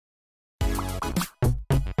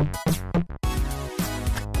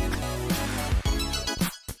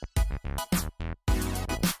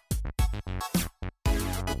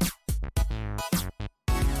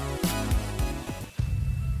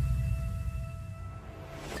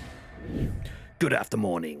Good after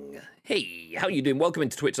morning. Hey, how you doing? Welcome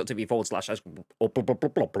into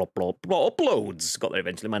twitch.tv/uploads. Got there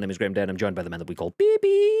eventually. My name is Graham Day, and I'm joined by the man that we call BB.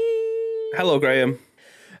 Hello, Graham.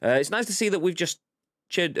 It's nice to see that we've just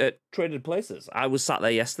traded places. I was sat there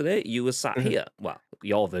yesterday. You were sat here. Well,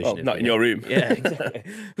 your version of not it. in your room. Yeah, exactly.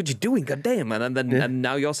 What you doing? God damn, man. And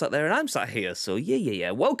now you're sat there and I'm sat here. So yeah.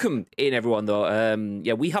 Welcome in, everyone, though.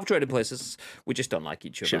 Yeah, we have traded places. We just don't like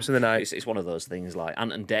each other. Ships in the night. It's one of those things like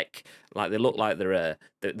Ant and Dec. Like, they look like they're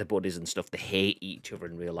buddies and stuff. They hate each other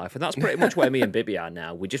in real life. And that's pretty much where me and Bibby are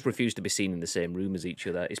now. We just refuse to be seen in the same room as each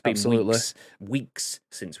other. It's been weeks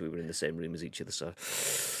since we were in the same room as each other. So,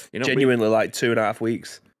 Genuinely, like 2.5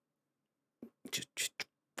 weeks. Just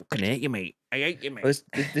fucking hate you, mate. I hate you, mate.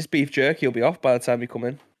 This beef jerky will be off by the time you come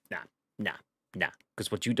in. Nah.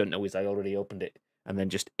 Because what you don't know is I already opened it and then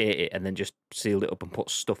just ate it and then just sealed it up and put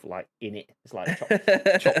stuff like in it. It's like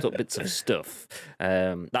chopped up bits of stuff.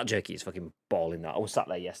 That jerky is fucking balling. That I was sat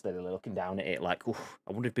there yesterday looking down at it like, oof,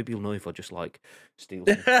 I wonder if Bibby will know if I just like steal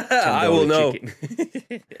some I will know.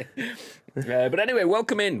 But anyway,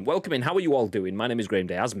 welcome in. How are you all doing? My name is Graham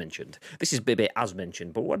Day, as mentioned. This is Bibby, as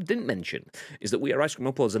mentioned. But what I didn't mention is that we are Ice Cream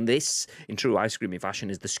Uploads, and this, in true ice creamy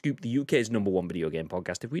fashion, is The Scoop, the UK's #1 video game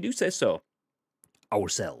podcast, if we do say so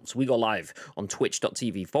ourselves. We go live on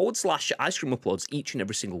twitch.tv/Ice Cream Uploads each and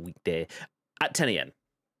every single weekday at 10 a.m.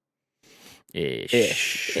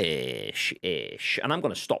 Ish. And I'm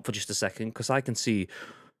going to stop for just a second because I can see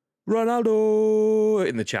Ronaldo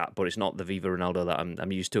in the chat, but it's not the Viva Ronaldo that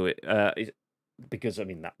I'm used to it. Because, I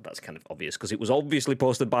mean, that's kind of obvious, because it was obviously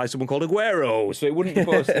posted by someone called Aguero, so it wouldn't be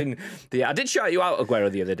posting I did shout you out, Aguero,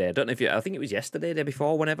 the other day. I don't know if I think it was yesterday, day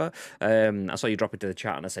before, whenever. I saw you drop into the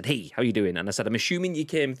chat, and I said, hey, how you doing? And I said, I'm assuming you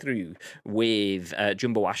came through with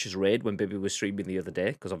Jumbo Ash's raid when Bibby was streaming the other day,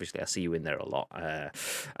 because obviously I see you in there a lot.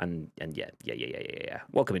 And yeah.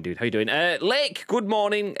 Welcome in, dude. How you doing? Lake, good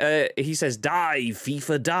morning. He says, die,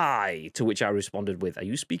 FIFA, die. To which I responded with, are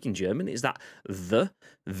you speaking German? Is that the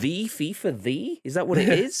FIFA, the? Is that what it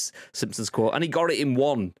is? Simpsons quote. And he got it in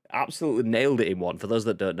one. Absolutely nailed it in one. For those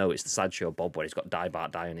that don't know, it's the Sideshow Bob where he's got Die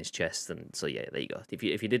Bart Die on his chest. And so, yeah, there you go. If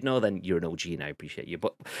you did know, then you're an OG and I appreciate you.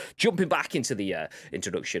 But jumping back into the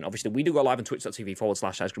introduction, obviously, we do go live on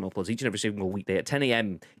twitch.tv/Ice Cream Uploads each and every single weekday at 10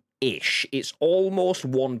 a.m.-ish. It's almost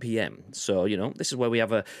 1 p.m. So, this is where we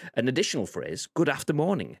have an additional phrase. Good after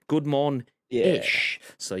morning. Good morn. Ish.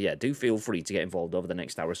 So yeah, do feel free to get involved over the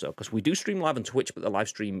next hour or so, because we do stream live on Twitch, but the live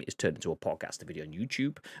stream is turned into a podcast, a video on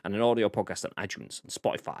YouTube, and an audio podcast on iTunes and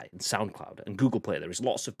Spotify and SoundCloud and Google Play. There is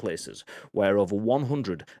lots of places where over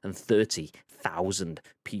 130,000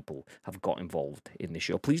 people have got involved in this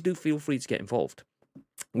show. Please do feel free to get involved.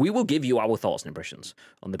 We will give you our thoughts and impressions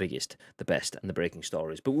on the biggest, the best, and the breaking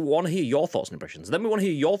stories. But we want to hear your thoughts and impressions. Then we want to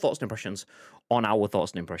hear your thoughts and impressions on our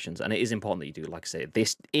thoughts and impressions. And it is important that you do. Like I say,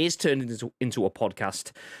 this is turned into a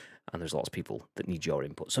podcast, and there's lots of people that need your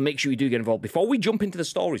input. So make sure you do get involved. Before we jump into the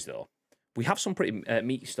stories, though, we have some pretty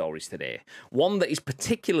meaty stories today. One that is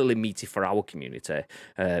particularly meaty for our community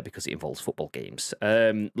because it involves football games.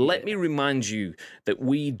 Let me remind you that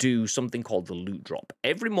we do something called the Loot Drop.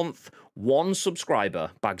 Every month, one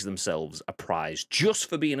subscriber bags themselves a prize just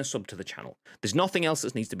for being a sub to the channel. There's nothing else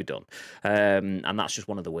that needs to be done. And that's just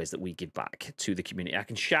one of the ways that we give back to the community. I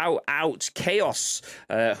can shout out Chaos,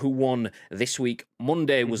 who won this week.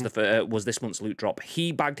 Monday was was this month's Loot Drop.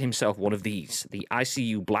 He bagged himself one of these, the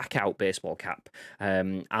ICU Blackout baseball cap,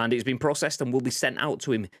 and it's been processed and will be sent out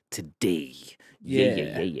to him today.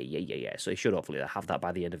 Yeah. So he should hopefully have that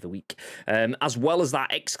by the end of the week. As well as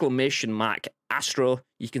that exclamation mark Astro,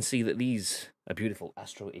 you can see that these are beautiful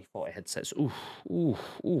Astro E40 headsets.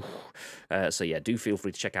 So yeah, do feel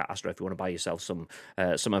free to check out Astro if you want to buy yourself some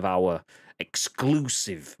of our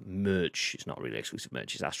exclusive merch. It's not really exclusive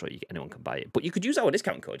merch, it's Astro. Anyone can buy it. But you could use our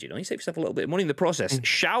discount code, you save yourself a little bit of money in the process.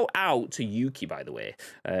 Shout out to Yuki, by the way,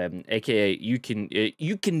 aka you can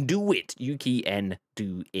do it. Yuki N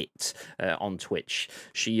do it on Twitch.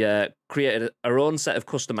 She created her own set of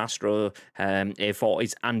custom Astro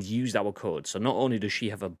A40s and used our code. So not only does she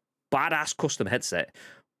have a badass custom headset,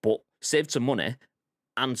 but saved some money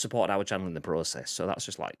and supported our channel in the process. So that's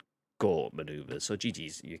just like go maneuvers. So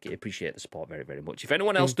GG's, you appreciate the support very, very much. If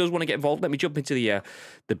anyone else does want to get involved, let me jump into the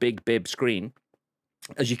big bib screen.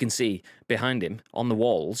 As you can see behind him on the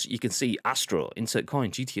walls, you can see Astro, Insert Coin,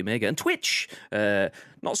 GT Omega, and Twitch.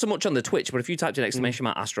 Not so much on the Twitch, but if you typed in exclamation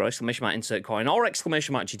mark Astro, exclamation mark Insert Coin, or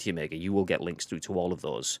exclamation mark GT Omega, you will get links through to all of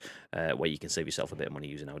those where you can save yourself a bit of money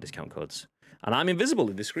using our discount codes. And I'm invisible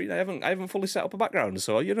in this screen. I haven't fully set up a background,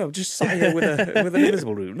 so just sat here with an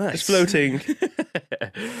invisible room. Nice. It's floating.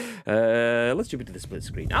 Let's jump into the split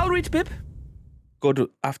screen. I'll read Pip. Good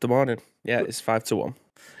after morning. Yeah, it's 5-1.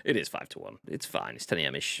 It is 5-1. It's fine. It's 10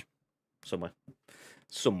 a.m.-ish. Somewhere.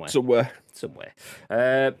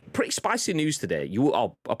 Pretty spicy news today.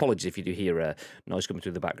 Apologies if you do hear noise coming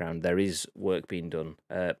through the background. There is work being done.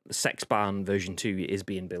 Sex Barn version 2 is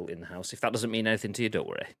being built in the house. If that doesn't mean anything to you, don't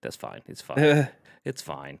worry. That's fine. It's fine. It's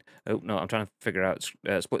fine. Oh, no, I'm trying to figure out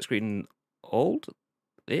split screen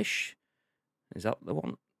old-ish. Is that the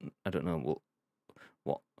one? I don't know.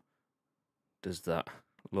 What does that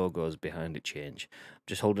logos behind it change? I'm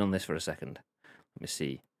just holding on this for a second. Let me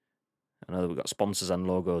see. I know that we've got sponsors and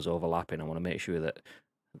logos overlapping. I want to make sure that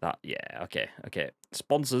yeah, okay.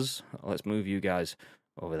 Sponsors, let's move you guys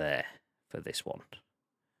over there for this one.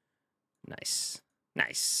 Nice.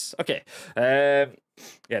 Okay.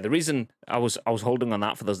 Yeah, the reason I was holding on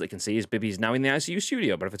that, for those that can see, is Bibby's now in the ICU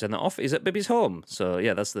studio, but if I turn that off, he's at Bibby's home. So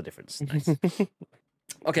yeah, that's the difference. Nice.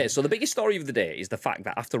 Okay, so the biggest story of the day is the fact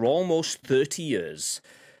that after almost 30 years,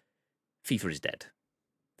 FIFA is dead.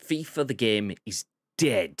 FIFA, the game, is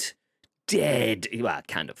dead. Well,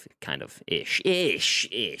 kind of ish.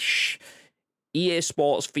 EA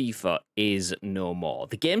Sports FIFA is no more.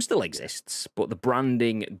 The game still exists, but the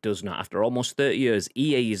branding does not. After almost 30 years,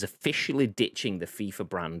 EA is officially ditching the FIFA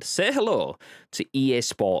brand. Say hello to EA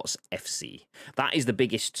Sports FC. That is the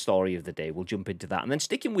biggest story of the day. We'll jump into that. And then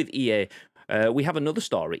sticking with EA, we have another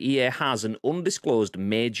story. EA has an undisclosed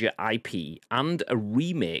major IP and a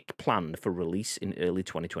remake planned for release in early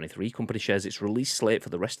 2023. Company shares its release slate for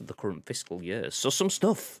the rest of the current fiscal year. So some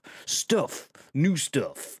new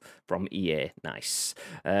stuff from EA. Nice.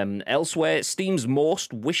 Elsewhere, Steam's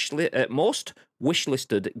most wishlisted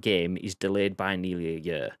game is delayed by nearly a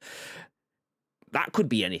year. That could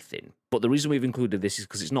be anything, but the reason we've included this is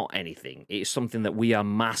because it's not anything. It's something that we are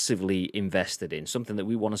massively invested in, something that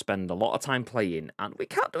we want to spend a lot of time playing, and we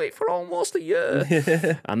can't do it for almost a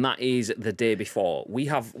year. And that is The Day Before. We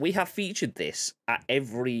have featured this at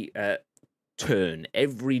every turn,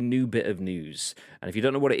 every new bit of news. And if you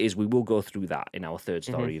don't know what it is, we will go through that in our third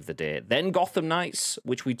story of the day. Then Gotham Knights,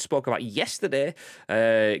 which we spoke about yesterday,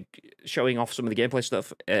 showing off some of the gameplay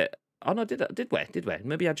stuff. Oh no, did we?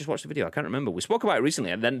 Maybe I just watched the video. I can't remember. We spoke about it recently,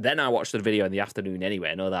 and then I watched the video in the afternoon anyway.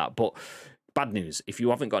 I know that, but bad news. If you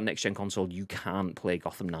haven't got a next-gen console, you can't play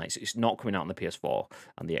Gotham Knights. It's not coming out on the PS4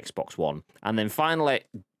 and the Xbox One. And then finally,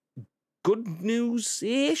 good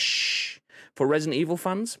news-ish for Resident Evil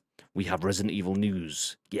fans. We have Resident Evil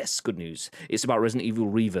news. Yes, good news. It's about Resident Evil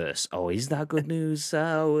Reverse. Oh, is that good news?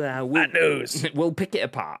 Bad news. We'll pick it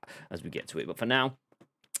apart as we get to it. But for now,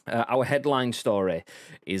 our headline story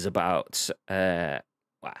is about not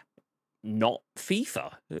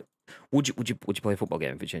FIFA. Would you play a football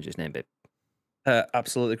game if it changed its name, babe?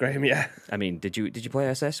 Absolutely, Graham. Yeah. I mean, did you play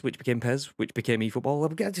SS, which became PES, which became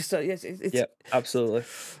eFootball? Yeah, absolutely.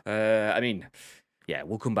 I mean, yeah,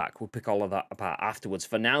 we'll come back. We'll pick all of that apart afterwards.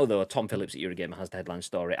 For now, though, Tom Phillips at Eurogamer has the headline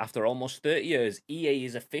story. After almost 30 years, EA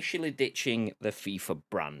is officially ditching the FIFA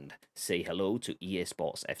brand. Say hello to EA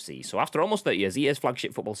Sports FC. So after almost 30 years, EA's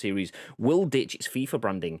flagship football series will ditch its FIFA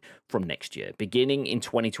branding from next year. Beginning in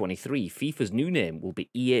 2023, FIFA's new name will be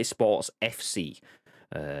EA Sports FC.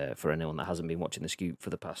 For anyone that hasn't been watching the Scoop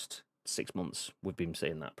for the past 6 months, we've been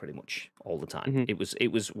saying that pretty much all the time.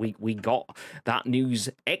 We got that news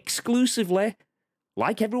exclusively,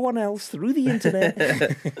 like everyone else, through the internet.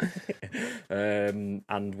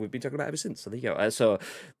 And we've been talking about it ever since. So there you go. So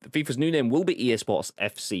FIFA's new name will be EA Sports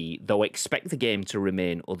FC, though expect the game to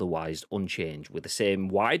remain otherwise unchanged, with the same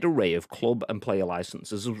wide array of club and player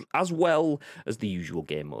licenses, as well as the usual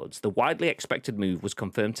game modes. The widely expected move was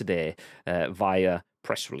confirmed today via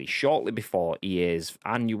press release shortly before EA's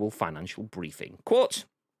annual financial briefing. Quote,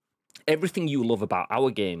 "Everything you love about our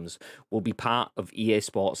games will be part of EA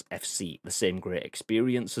Sports FC. The same great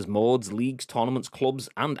experiences, modes, leagues, tournaments, clubs,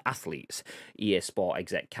 and athletes," EA Sport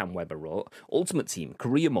exec Cam Webber wrote. "Ultimate Team,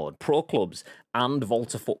 Career Mode, Pro Clubs, and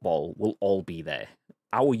Volta Football will all be there.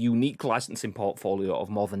 Our unique licensing portfolio of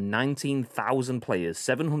more than 19,000 players,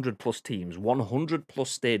 700 plus teams, 100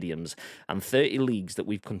 plus stadiums, and 30 leagues that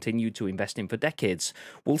we've continued to invest in for decades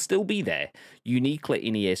will still be there, uniquely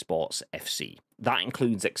in EA Sports FC. That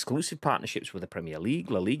includes exclusive partnerships with the Premier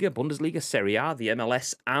League, La Liga, Bundesliga, Serie A, the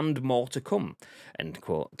MLS, and more to come." End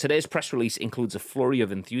quote. Today's press release includes a flurry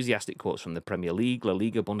of enthusiastic quotes from the Premier League, La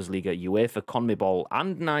Liga, Bundesliga, UEFA, CONMEBOL,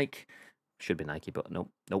 and Nike. Should be Nike, but nope.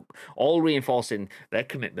 All reinforcing their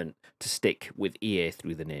commitment to stick with EA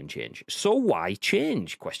through the name change. So why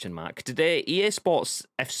change? Question mark. Today, EA Sports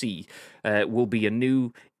FC will be a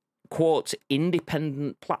new quote,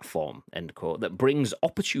 independent platform, end quote, that brings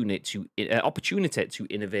opportunity to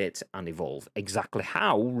innovate and evolve. Exactly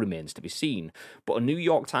how remains to be seen. But a New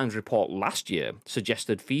York Times report last year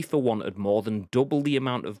suggested FIFA wanted more than double the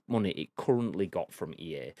amount of money it currently got from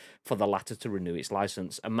EA for the latter to renew its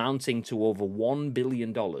license, amounting to over $1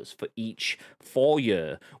 billion for each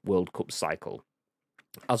 4-year World Cup cycle,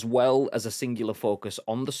 as well as a singular focus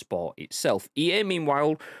on the sport itself. EA,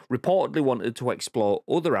 meanwhile, reportedly wanted to explore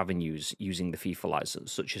other avenues using the FIFA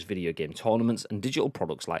license, such as video game tournaments and digital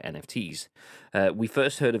products like NFTs. We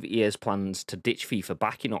first heard of EA's plans to ditch FIFA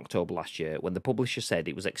back in October last year, when the publisher said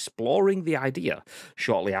it was exploring the idea.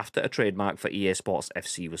 Shortly after, a trademark for EA Sports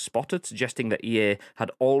FC was spotted, suggesting that EA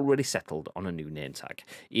had already settled on a new name tag.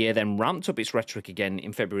 EA then ramped up its rhetoric again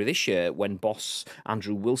in February this year, when boss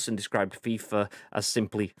Andrew Wilson described FIFA as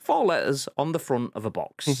simply 4 letters on the front of a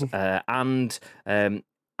box and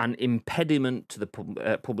an impediment to the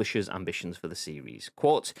publisher's ambitions for the series.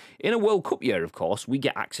 Quote, in a World Cup year, of course, we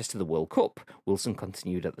get access to the World Cup, Wilson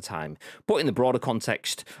continued at the time. But in the broader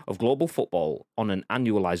context of global football on an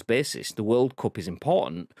annualised basis, the World Cup is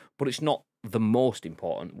important, but it's not the most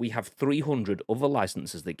important. We have 300 other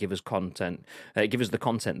licenses that give us content, give us the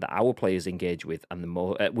content that our players engage with and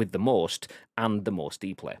with the most and the most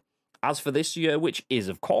deeply. As for this year, which is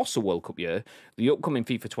of course a World Cup year, the upcoming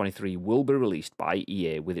FIFA 23 will be released by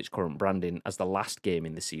EA with its current branding as the last game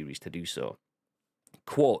in the series to do so.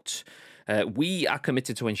 Quote, we are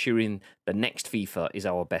committed to ensuring the next FIFA is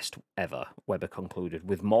our best ever, Weber concluded,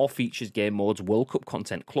 with more features, game modes, World Cup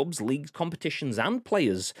content, clubs, leagues, competitions and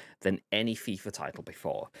players than any FIFA title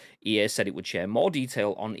before. EA said it would share more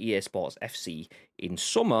detail on EA Sports FC in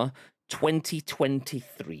summer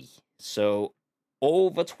 2023. So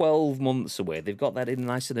over 12 months away. They've got that in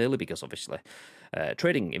nice and early because obviously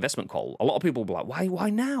trading investment call. A lot of people will be like,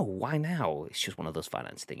 why now? Why now? It's just one of those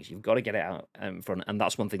finance things. You've got to get it out in front. And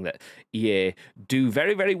that's one thing that EA do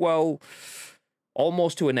very, very well,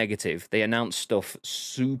 almost to a negative. They announce stuff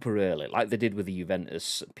super early, like they did with the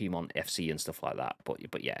Juventus, Piedmont FC and stuff like that.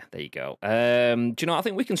 But yeah, there you go. Do you know, I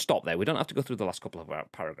think we can stop there. We don't have to go through the last couple of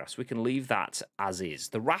paragraphs. We can leave that as is.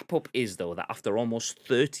 The wrap-up is, though, that after almost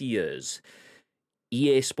 30 years,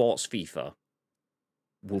 EA Sports FIFA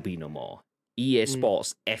will be no more. EA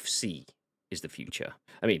Sports FC is the future.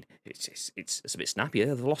 I mean, it's a bit snappy.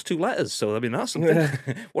 They've lost 2 letters, so I mean that's something.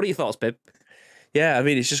 What are your thoughts, Pip? Yeah, I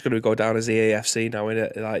mean it's just going to go down as EAFC now,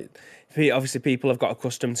 innit? Like, obviously people have got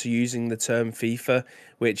accustomed to using the term FIFA,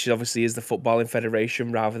 which obviously is the footballing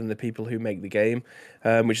federation rather than the people who make the game,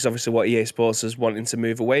 which is obviously what EA Sports is wanting to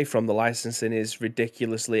move away from. The licensing is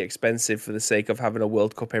ridiculously expensive for the sake of having a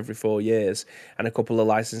World Cup every 4 years and a couple of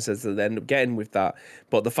licenses that they end up getting with that.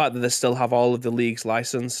 But the fact that they still have all of the leagues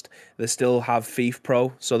licensed, they still have FIFA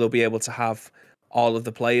Pro, so they'll be able to have all of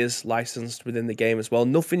the players licensed within the game as well.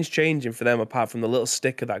 Nothing's changing for them apart from the little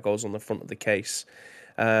sticker that goes on the front of the case,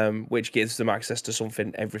 which gives them access to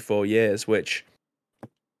something every 4 years, which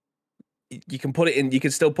you can put it in. You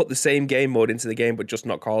can still put the same game mode into the game, but just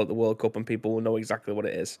not call it the World Cup, and people will know exactly what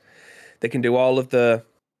it is. They can do all of the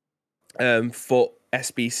foot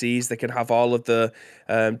SBCs. They can have all of the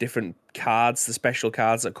different cards, the special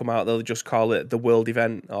cards that come out. They'll just call it the World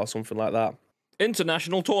Event or something like that.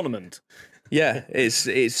 International tournament. Yeah,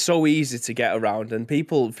 it's so easy to get around, and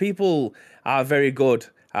people are very good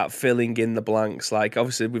at filling in the blanks. Like,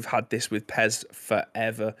 obviously, we've had this with PES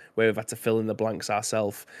forever, where we've had to fill in the blanks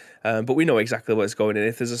ourselves. But we know exactly what's going in.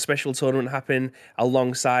 If there's a special tournament happening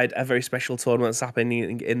alongside a very special tournament that's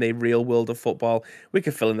happening in the real world of football, we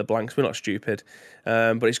can fill in the blanks. We're not stupid.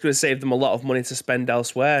 But it's going to save them a lot of money to spend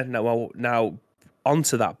elsewhere. Now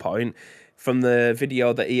onto that point, from the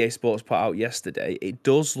video that EA Sports put out yesterday, it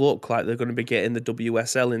does look like they're going to be getting the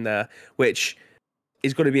WSL in there, which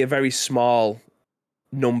is going to be a very small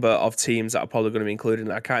number of teams that are probably going to be included.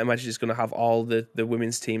 I can't imagine it's going to have all the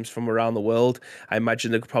women's teams from around the world. I imagine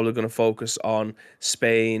they're probably going to focus on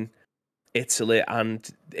Spain, Italy, and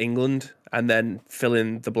England, and then fill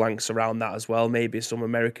in the blanks around that as well. Maybe some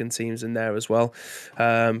American teams in there as well.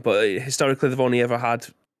 But historically, they've only ever had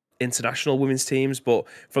international women's teams, but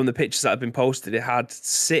from the pictures that have been posted, it had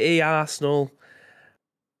City, Arsenal,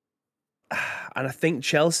 and I think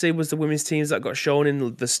Chelsea was the women's teams that got shown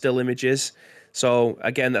in the still images. So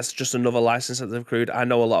again, that's just another license that they've accrued. I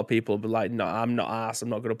know a lot of people will be like, no, I'm not arsed, I'm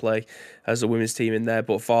not going to play as a women's team in there.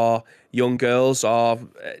 But for young girls or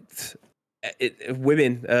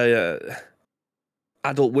women,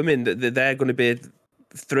 adult women, they're going to be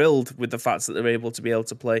thrilled with the fact that they're able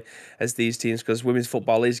to play as these teams, because women's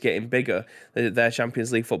football is getting bigger. Their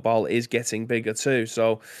Champions League football is getting bigger too.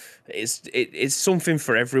 So it's something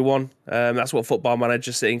for everyone. That's what Football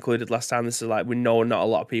Manager included last time. This is like, we know not a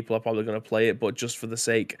lot of people are probably going to play it, but just for the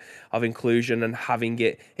sake of inclusion and having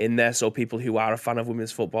it in there, so people who are a fan of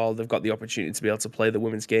women's football, they've got the opportunity to be able to play the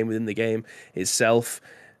women's game within the game itself.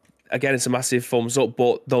 Again, it's a massive thumbs up,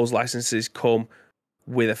 but those licenses come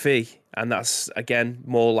with a fee, and that's again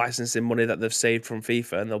more licensing money that they've saved from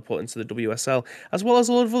FIFA and they'll put into the WSL, as well as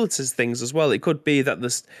a lot of other things as well. It could be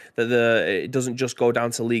that it doesn't just go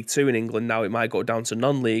down to League 2 in England now. It might go down to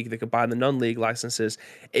non-league. They could buy the non-league licenses.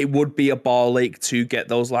 It would be a ball ache to get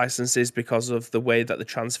those licenses because of the way that the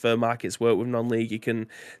transfer markets work with non-league. You can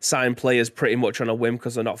sign players pretty much on a whim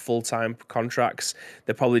because they're not full-time contracts.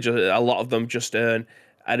 They're probably just, a lot of them just earn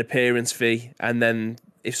an appearance fee, and then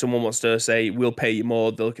if someone wants to say we'll pay you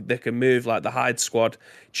more, they can move. Like the Hyde squad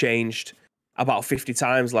changed about 50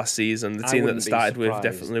 times last season. The team that they started with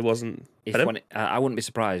definitely wasn't. I wouldn't be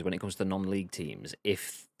surprised when it comes to non-league teams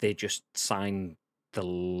if they just sign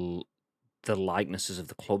the likenesses of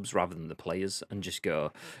the clubs rather than the players, and just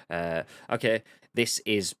go, okay, this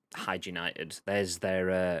is Hyde United. There's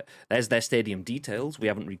their stadium details. We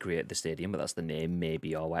haven't recreated the stadium, but that's the name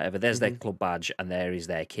maybe or whatever. There's their club badge, and there is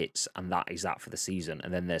their kits, and that is that for the season.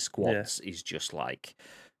 And then their squads is just like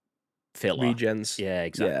filler. Regens. Yeah,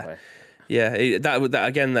 exactly. Yeah, that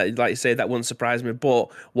again, that, like you say, that wouldn't surprise me.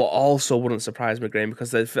 But what also wouldn't surprise me, Graham,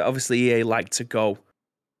 because obviously EA like to go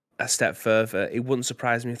a step further, it wouldn't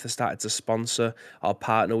surprise me if they started to sponsor or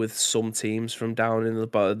partner with some teams from down in the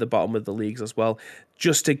bottom of the leagues as well,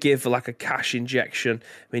 just to give like a cash injection.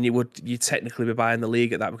 I mean, you technically be buying the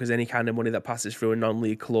league at that, because any kind of money that passes through a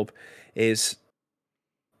non-league club is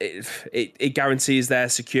it guarantees their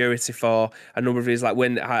security for a number of years. Like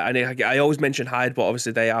when I always mention Hyde, but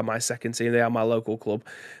obviously they are my second team, they are my local club.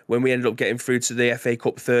 When we ended up getting through to the FA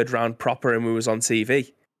Cup third round proper and we was on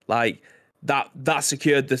TV, like that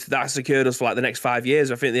secured us for like the next 5 years.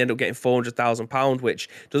 I think they ended up getting £400,000, which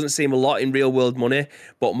doesn't seem a lot in real world money,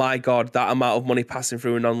 but my God, that amount of money passing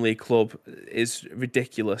through a non-league club is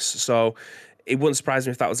ridiculous. So it wouldn't surprise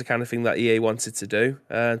me if that was the kind of thing that EA wanted to do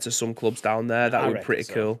to some clubs down there. That would be pretty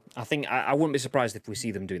cool. I think I wouldn't be surprised if we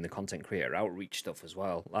see them doing the content creator outreach stuff as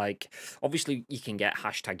well. Like, obviously, you can get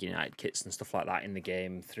 #United kits and stuff like that in the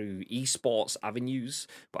game through esports avenues,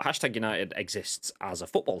 but #United exists as a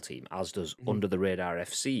football team, as does Under the Radar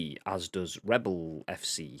FC, as does Rebel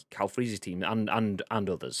FC, Calfreezy's team, and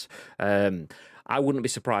others. I wouldn't be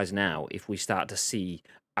surprised now if we start to see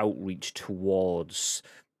outreach towards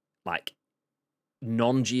like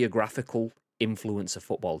non-geographical influencer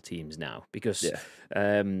football teams now, because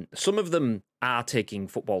some of them are taking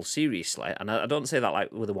football seriously, and I don't say that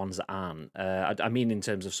like with the ones that aren't. I mean in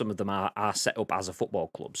terms of some of them are set up as a football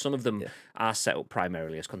club. Some of them are set up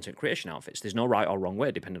primarily as content creation outfits. There's no right or wrong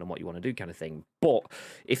way, depending on what you want to do, kind of thing. But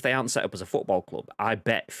if they aren't set up as a football club, I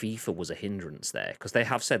bet FIFA was a hindrance there, because they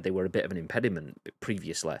have said they were a bit of an impediment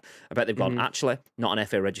previously. I bet they've gone, actually, not an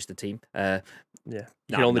FA registered team. You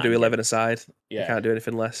can only do 11 aside. You can't do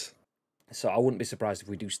anything less. So I wouldn't be surprised if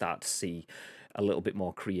we do start to see a little bit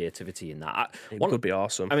more creativity in that. It could be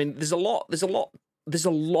awesome. I mean, there's a lot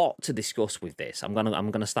to discuss with this. I'm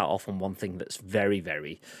gonna start off on one thing that's very,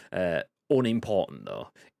 very unimportant though,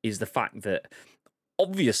 is the fact that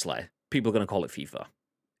obviously people are going to call it FIFA.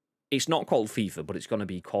 It's not called FIFA, but it's going to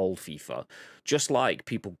be called FIFA. Just like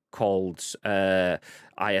people called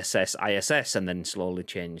ISS, and then slowly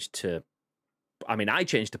changed to, I mean, I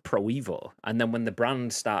changed to Pro Evo, and then when the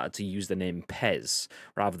brand started to use the name PES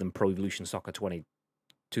rather than Pro Evolution Soccer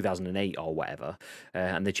 2008 or whatever,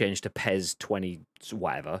 and they changed to PES 20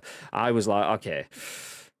 whatever, I was like, okay.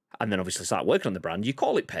 And then obviously start working on the brand. You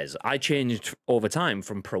call it PES. I changed over time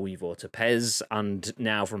from Pro Evo to PES, and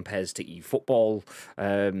now from PES to eFootball.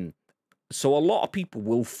 So a lot of people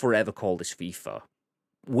will forever call this FIFA.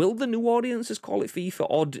 Will the new audiences call it FIFA?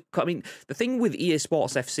 Or I mean, the thing with EA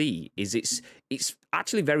Sports FC is it's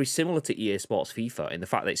actually very similar to EA Sports FIFA in the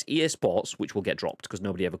fact that it's EA Sports, which will get dropped because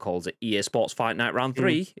nobody ever calls it EA Sports Fight Night Round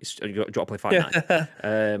 3. It's you got to play Fight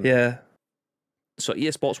Night. So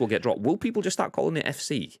EA Sports will get dropped. Will people just start calling it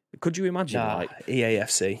FC? Could you imagine? Like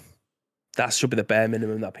EAFC. That should be the bare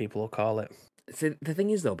minimum that people will call it. The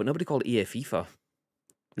thing is though, but nobody called it EA FIFA.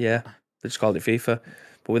 Yeah, they just called it FIFA,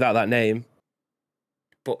 but without that name.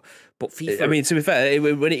 But FIFA. I mean, to be fair,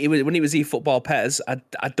 when it was eFootball PES,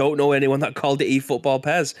 I don't know anyone that called it eFootball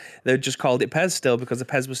PES. They just called it PES still because the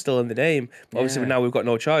PES was still in the name. Obviously, now we've got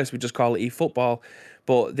no choice. We just call it eFootball.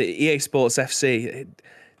 But the EA Sports FC,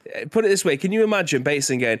 Put it this way, can you imagine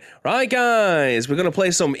Bateson going, right guys, we're going to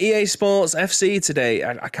play some EA Sports FC today?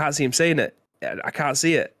 I can't see him saying it. I can't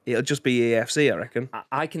see it. It'll just be EAFC, I reckon.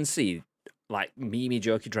 I can see like memey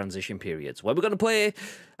jokey transition periods where we're going to play.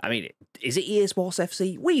 I mean, is it EA Sports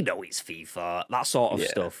FC? We know it's FIFA, that sort of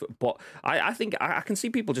stuff. But I think I can see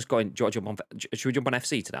people just going, should we jump on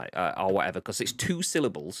FC tonight or whatever? Because it's 2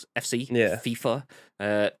 syllables, FC,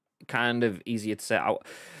 FIFA, kind of easier to set out.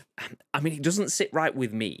 I mean, it doesn't sit right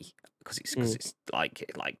with me because it's like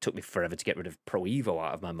it took me forever to get rid of Pro Evo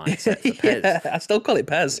out of my mindset for PES. Yeah, I still call it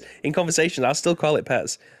PES. In conversations, I still call it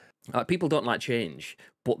PES. People don't like change,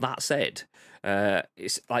 but that said,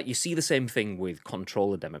 it's like you see the same thing with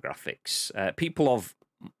controller demographics. People of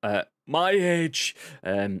my age,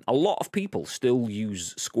 a lot of people still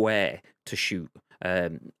use square to shoot.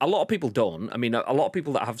 A lot of people don't. I mean, a lot of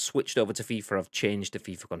people that have switched over to FIFA have changed to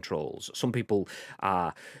FIFA controls. Some people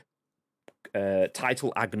are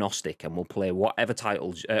title agnostic and will play whatever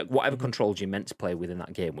titles, whatever controls you're meant to play within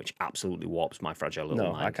that game, which absolutely warps my fragile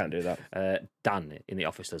little mind. I can't do that. Dan in the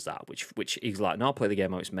office does that, which he's like, no, I'll play the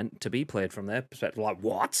game how it's meant to be played from their perspective. Like,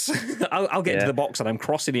 what? I'll get into the box and I'm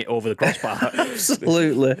crossing it over the crossbar.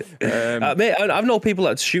 Absolutely. Mate, I've known people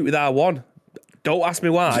that shoot with R1. Don't ask me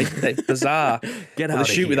why. It's bizarre. Get out of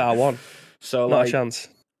shoot here. with R1. So, not a chance.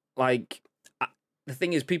 Like, the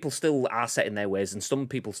thing is, people still are set in their ways, and some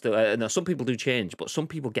people still, no, some people do change, but some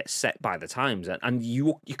people get set by the times, and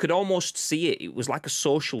you could almost see it. It was like a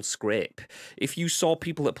social scrape. If you saw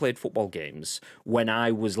people that played football games when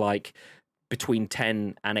I was like between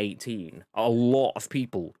 10 and 18, a lot of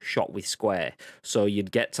people shot with square. So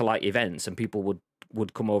you'd get to like events, and people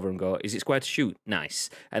would come over and go, is it square to shoot? Nice.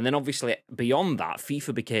 And then obviously beyond that,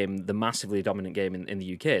 FIFA became the massively dominant game in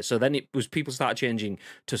the UK. So then it was people started changing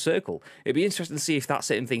to circle. It'd be interesting to see if that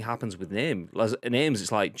same thing happens with names.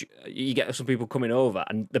 It's like you get some people coming over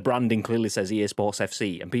and the branding clearly says EA Sports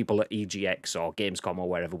FC, and people at EGX or Gamescom or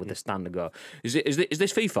wherever with the stand and go, is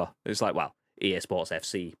this FIFA? It's like, well, EA Sports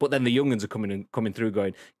FC, but then the young'uns are coming through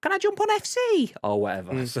going, can I jump on FC or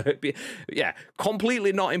whatever? So it'd be,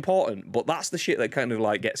 completely not important, but that's the shit that kind of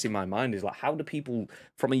like gets in my mind, is like, how do people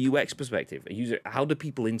from a UX perspective, how do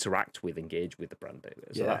people engage with the brand?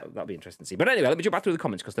 So that'd be interesting to see. But anyway, let me jump back through the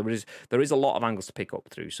comments, because there is a lot of angles to pick up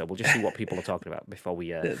through, so we'll just see what people are talking about before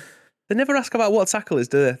we They never ask about what tackle is,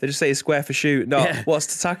 do they? They just say square for shoot. No, what's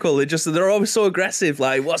the tackle? They're always so aggressive.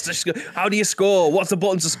 Like, how do you score? What's the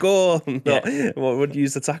button to score? No, what would you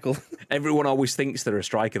use the tackle? Everyone always thinks they're a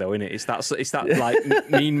striker, though, innit? It's that like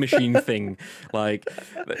Mean Machine thing. Like,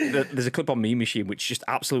 there's a clip on Mean Machine which just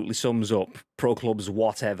absolutely sums up pro clubs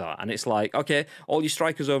whatever, and it's like, okay, all your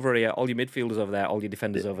strikers over here, all your midfielders over there, all your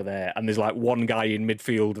defenders over there, and there's like one guy in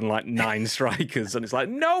midfield and like 9 strikers, and it's like,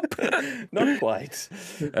 nope, not quite.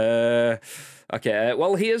 Okay.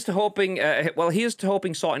 Well, here's to hoping.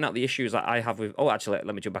 Sorting out the issues that I have with. Oh, actually,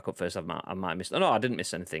 let me jump back up first. I might have missed. No, I didn't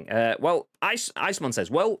miss anything. Well, Iceman says,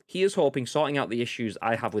 well, here's hoping sorting out the issues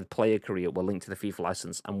I have with player career were linked to the FIFA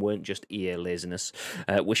license and weren't just EA laziness.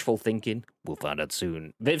 Wishful thinking. We'll find out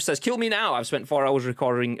soon. Viv says, kill me now. I've spent 4 hours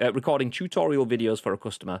recording tutorial videos for a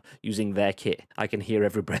customer using their kit. I can hear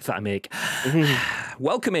every breath I make.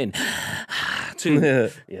 Welcome in. You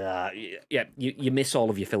miss all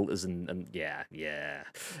of your filters and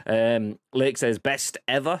Lake says, best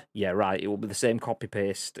ever. Yeah, right. It will be the same copy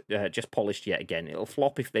paste, just polished yet again. It'll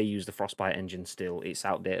flop if they use the Frostbite engine still. It's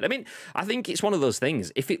outdated. I mean, I think it's one of those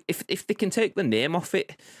things. If they can take the name off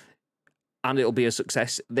it and it'll be a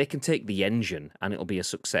success, they can take the engine and it'll be a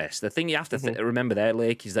success. The thing you have to remember there,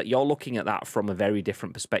 Lake, is that you're looking at that from a very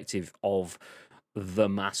different perspective of the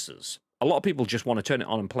masses. A lot of people just want to turn it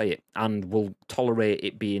on and play it and will tolerate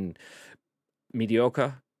it being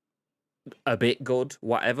mediocre, a bit good,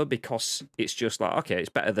 whatever, because it's just like, okay, it's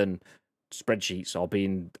better than spreadsheets or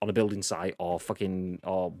being on a building site or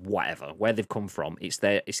whatever, where they've come from. It's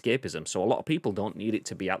their escapism. So a lot of people don't need it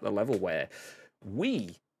to be at the level where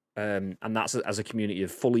we, and that's as a community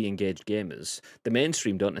of fully engaged gamers, the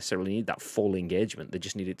mainstream don't necessarily need that full engagement. They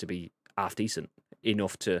just need it to be half decent,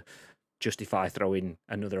 enough to justify throwing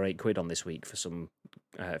another £8 on this week for some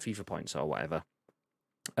FIFA points or whatever.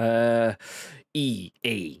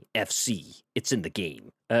 EAFC, it's in the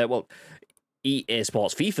game. Well, EA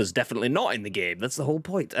Sports FIFA's definitely not in the game. That's the whole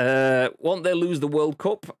point. Won't they lose the World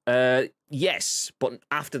Cup? Yes, but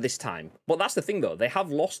after this time. But that's the thing, though. They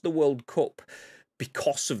have lost the World Cup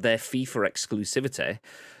because of their FIFA exclusivity,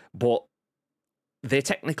 but they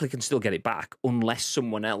technically can still get it back unless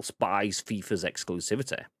someone else buys FIFA's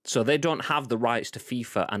exclusivity. So they don't have the rights to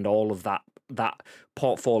FIFA and all of that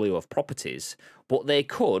portfolio of properties, but they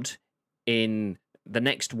could in the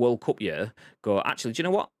next World Cup year go, actually, do you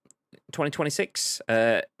know what? 2026,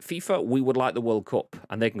 FIFA, we would like the World Cup.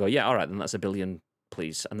 And they can go, yeah, all right, then that's $1 billion,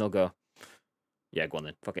 please. And they'll go, yeah, go on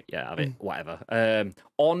then. Fuck it. Yeah, have it. Whatever.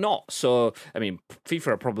 Or not. So, I mean, FIFA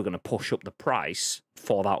are probably going to push up the price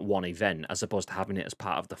for that one event as opposed to having it as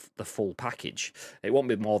part of the full package. It won't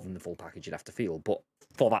be more than the full package you'd have to feel, but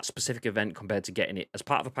for that specific event compared to getting it as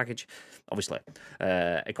part of a package, obviously,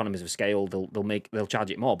 economies of scale, they'll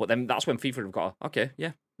charge it more. But then that's when FIFA have got, okay,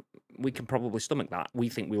 yeah, we can probably stomach that. We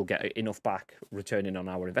think we'll get enough back returning on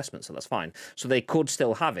our investment, so that's fine. So they could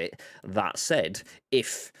still have it. That said,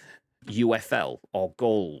 if UFL or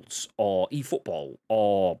Goals or eFootball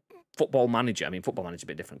or Football Manager, I mean, Football Manager is a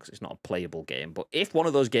bit different because it's not a playable game, but if one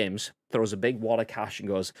of those games throws a big wad of cash and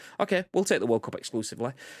goes, okay, we'll take the World Cup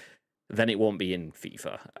exclusively, then it won't be in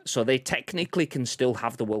FIFA. So they technically can still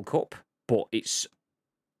have the World Cup, but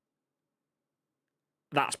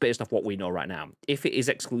that's based off what we know right now. If it is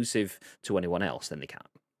exclusive to anyone else, then they can't.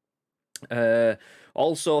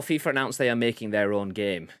 Also, FIFA announced they are making their own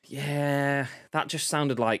game. Yeah, that just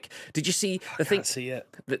sounded like. Did you see the thing? I can't see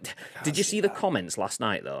it. Did you see the comments last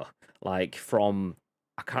night though? Like from,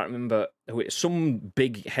 I can't remember who some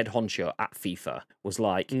big head honcho at FIFA was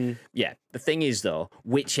like, yeah. The thing is though,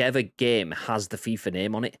 whichever game has the FIFA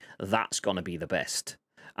name on it, that's gonna be the best.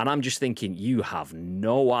 And I'm just thinking, you have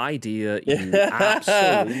no idea, you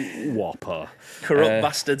absolute whopper. Corrupt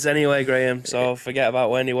bastards anyway, Graham. So forget about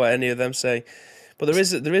what any of them say. But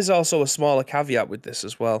there is also a smaller caveat with this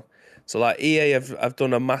as well. So like EA have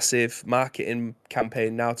done a massive marketing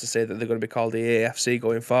campaign now to say that they're going to be called EAFC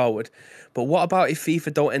going forward. But what about if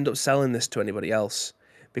FIFA don't end up selling this to anybody else?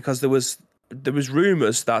 Because there was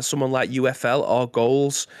rumours that someone like UFL or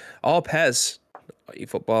Goals or PES,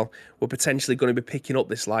 eFootball, were potentially going to be picking up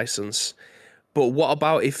this license. But what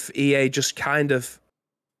about if EA just kind of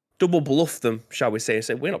double bluff them, shall we say, and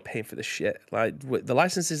say we're not paying for this shit. Like the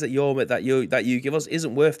licenses that you give us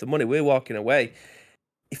isn't worth the money. We're walking away.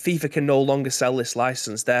 If FIFA can no longer sell this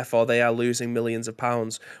license, therefore they are losing millions of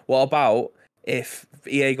pounds. What about if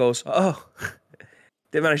EA goes, oh,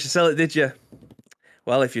 didn't manage to sell it, did you?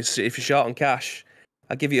 Well, if you're short on cash,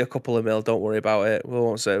 I'll give you a couple of mil. Don't worry about it. We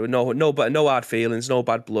won't say no hard feelings, no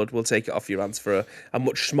bad blood. We'll take it off your hands for a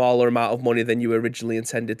much smaller amount of money than you originally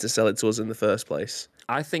intended to sell it to us in the first place.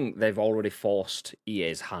 I think they've already forced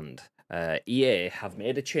EA's hand. EA have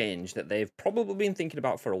made a change that they've probably been thinking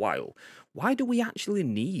about for a while. Why do we actually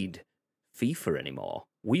need FIFA anymore?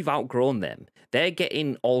 We've outgrown them. They're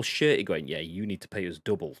getting all shirty going, yeah, you need to pay us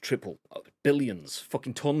double, triple, billions,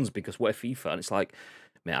 fucking tons because we're FIFA. And it's like,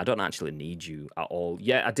 mate, I don't actually need you at all.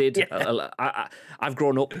 Yeah, I did. Yeah. I've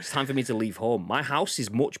grown up. It's time for me to leave home. My house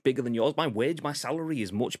is much bigger than yours. My salary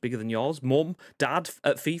is much bigger than yours. Mum, dad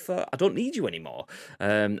at FIFA, I don't need you anymore.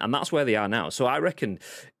 And that's where they are now. So I reckon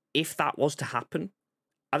if that was to happen,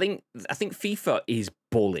 I think FIFA is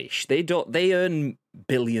bullish. They earn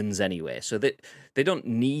billions anyway, so they don't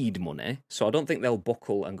need money. So I don't think they'll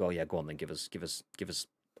buckle and go, yeah, go on then, give us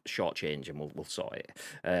short change and we'll sort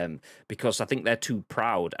it. Because I think they're too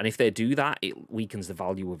proud, and if they do that, it weakens the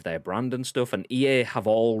value of their brand and stuff. And EA have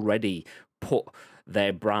already put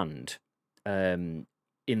their brand in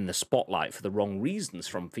the spotlight for the wrong reasons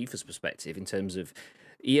from FIFA's perspective. In terms of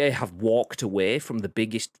EA have walked away from the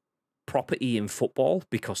biggest property in football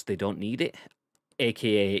because they don't need it,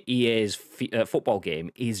 aka EA's football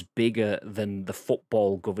game is bigger than the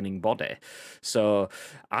football governing body. So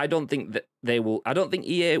I don't think that I don't think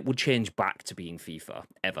EA would change back to being FIFA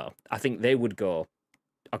ever. I think they would go,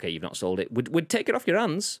 okay, you've not sold it. We'd take it off your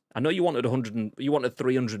hands. I know you wanted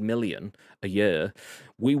 300 million a year.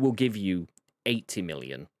 We will give you 80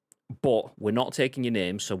 million. But we're not taking your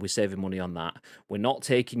name, so we're saving money on that. We're not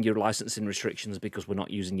taking your licensing restrictions because we're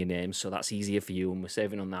not using your name, so that's easier for you, and we're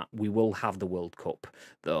saving on that. We will have the World Cup,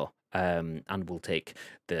 though, and we'll take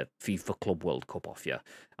the FIFA Club World Cup off you,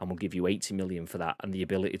 and we'll give you 80 million for that and the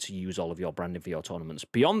ability to use all of your branding for your tournaments.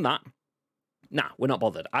 Beyond that, nah, we're not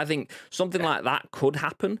bothered. I think something like that could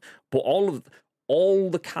happen, but all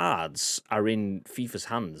the cards are in FIFA's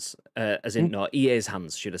hands, EA's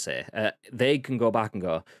hands, should I say. They can go back and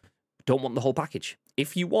go, don't want the whole package.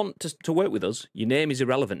 If you want to work with us, your name is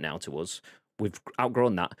irrelevant now to us. We've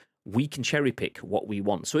outgrown that. We can cherry pick what we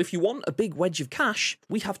want. So if you want a big wedge of cash,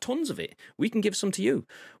 we have tons of it. We can give some to you.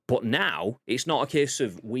 But now it's not a case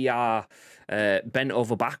of we are bent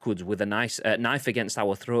over backwards with a nice knife against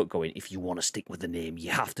our throat going, if you want to stick with the name, you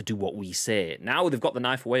have to do what we say. Now they've got the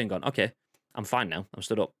knife away and gone, okay, I'm fine now. I'm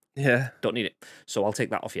stood up. Yeah. Don't need it. So I'll take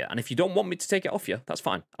that off you. And if you don't want me to take it off you, that's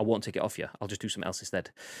fine. I won't take it off you. I'll just do something else instead.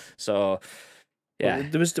 So, yeah. Well,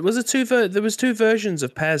 there was two versions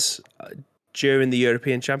of PES. during the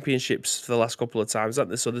European Championships for the last couple of times, haven't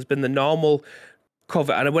there? So there's been the normal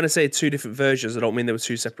cover, and when I say two different versions, I don't mean they were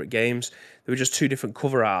two separate games. They were just two different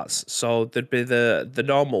cover arts. So there'd be the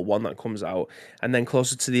normal one that comes out, and then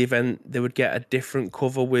closer to the event, they would get a different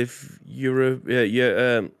cover with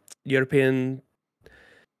European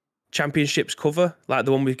Championships cover, like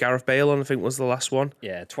the one with Gareth Bale on, I think was the last one.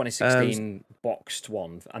 Yeah, 2016 boxed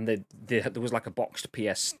one, and there was like a boxed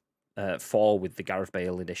PS4 with the Gareth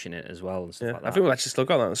Bale edition in it as well and stuff like that. I think we've actually still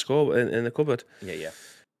got that in the score in the cupboard. Yeah.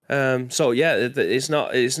 So yeah, it's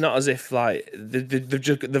not as if like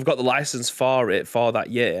they've got the license for it for that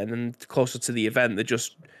year, and then closer to the event they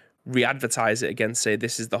just re-advertise it again, say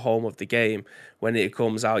this is the home of the game. When it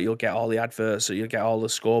comes out, you'll get all the adverts, so you'll get all the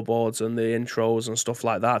scoreboards and the intros and stuff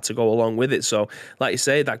like that to go along with it. So like you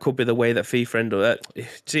say, that could be the way that FIFA end up.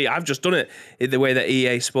 See, I've just done it in the way that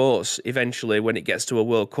EA Sports eventually, when it gets to a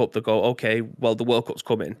World Cup, they go, okay, well the World Cup's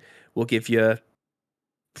coming, we'll give you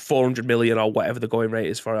 400 million or whatever the going rate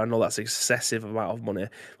is for it. I know that's an excessive amount of money.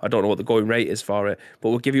 I don't know what the going rate is for it, but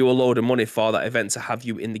we'll give you a load of money for that event to have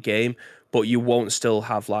you in the game, but you won't still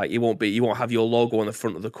have you won't have your logo on the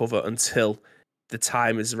front of the cover until the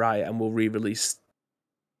time is right, and we'll re-release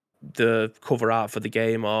the cover art for the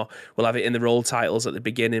game, or we'll have it in the role titles at the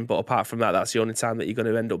beginning. But apart from that, that's the only time that you're going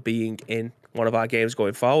to end up being in one of our games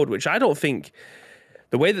going forward, which I don't think,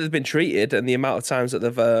 the way that they've been treated and the amount of times that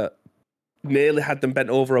they've nearly had them bent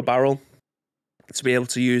over a barrel to be able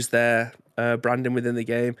to use their branding within the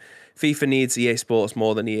game. FIFA needs EA Sports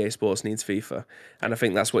more than EA Sports needs FIFA. And I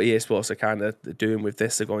think that's what EA Sports are kind of doing with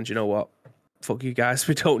this. They're going, do you know what? Fuck you guys.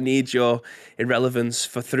 We don't need your irrelevance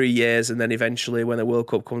for 3 years. And then eventually when the World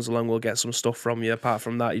Cup comes along, we'll get some stuff from you. Apart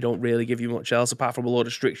from that, you don't really give you much else apart from a load of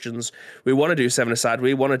restrictions. We want to do 7-a-side.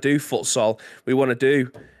 We want to do futsal. We want to do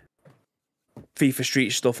FIFA Street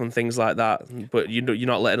stuff and things like that, but you're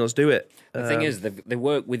not letting us do it. The thing is, they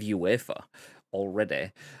work with UEFA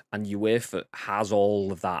already, and UEFA has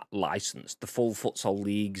all of that licensed, the full futsal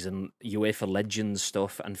leagues and UEFA Legends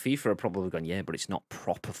stuff, and FIFA are probably going, yeah, but it's not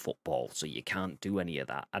proper football, so you can't do any of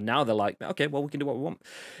that. And now they're like, okay, well, we can do what we want.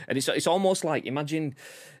 And it's almost like, imagine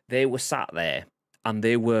they were sat there and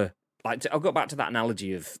they were, like, I'll go back to that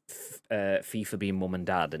analogy of FIFA being mum and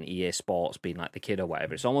dad and EA Sports being like the kid or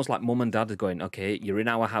whatever. It's almost like mum and dad are going, okay, you're in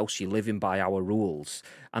our house, you're living by our rules.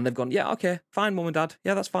 And they've gone, yeah, okay, fine, mum and dad.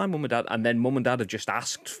 Yeah, that's fine, mum and dad. And then mum and dad have just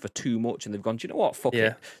asked for too much and they've gone, do you know what? Fuck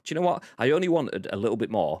it. Do you know what? I only wanted a little bit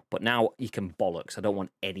more, but now you can bollocks. I don't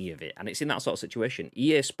want any of it. And it's in that sort of situation.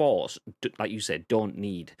 EA Sports, like you said, don't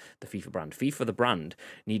need the FIFA brand. FIFA, the brand,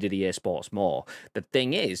 needed EA Sports more. The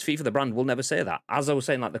thing is, FIFA, the brand, will never say that. As I was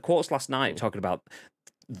saying, like the quotes last night talking about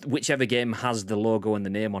whichever game has the logo and the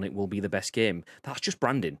name on it will be the best game. That's just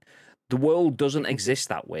branding. The world doesn't exist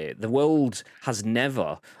that way. The world has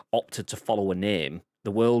never opted to follow a name.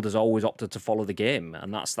 The world has always opted to follow the game,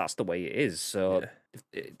 and that's the way it is. So,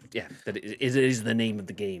 that it is the name of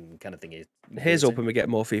the game kind of thing. Here's hoping we get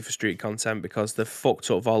more FIFA Street content, because they've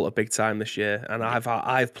fucked up Volta big time this year, and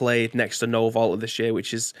I've played next to no Volta this year,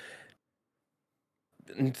 which is,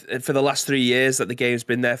 for the last 3 years that the game's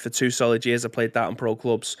been there, for 2 solid years I played that on pro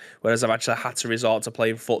clubs, whereas I've actually had to resort to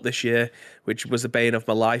playing foot this year, which was the bane of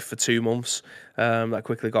my life for 2 months. That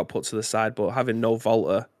quickly got put to the side, but having no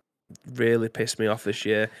Volta really pissed me off this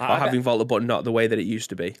year. Or having Volta, but not the way that it used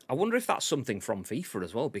to be. I wonder if that's something from FIFA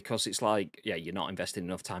as well, because it's like, yeah, you're not investing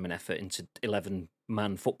enough time and effort into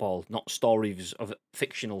 11-man football, not stories of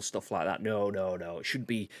fictional stuff like that. No. It should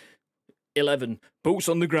be 11 boots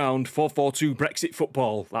on the ground, 4-4-2 Brexit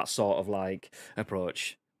football. That sort of like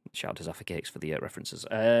approach. Shout out to Zaffa Cakes for the references.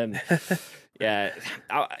 I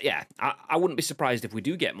wouldn't be surprised if we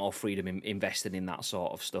do get more freedom in investing in that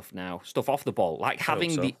sort of stuff now. Stuff off the ball, like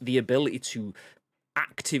having the ability to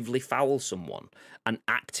actively foul someone and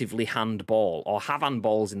actively handball or have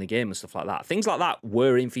handballs in the game and stuff like that. Things like that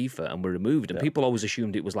were in FIFA and were removed, and people always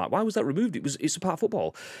assumed it was like, why was that removed? It's a part of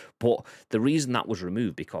football. But the reason that was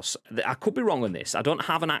removed, because I could be wrong on this, I don't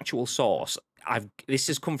have an actual source. This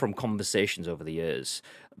has come from conversations over the years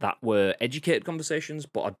that were educated conversations,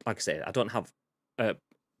 but like I say, I don't have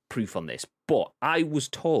proof on this, but I was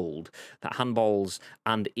told that handballs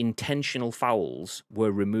and intentional fouls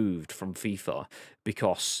were removed from FIFA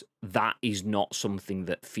because that is not something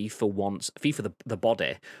that FIFA wants. FIFA, the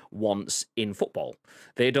body, wants in football.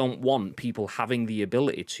 They don't want people having the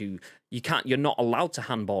ability to. You're not allowed to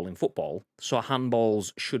handball in football, so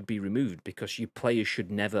handballs should be removed, because your players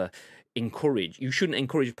should never you shouldn't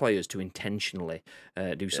encourage players to intentionally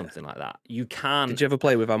do something like that. You can. Did you ever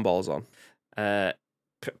play with handballs on?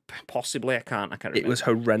 Possibly, I can't remember. It was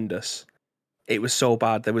horrendous. It was so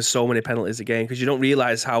bad. There was so many penalties a game because you don't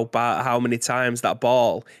realize how many times that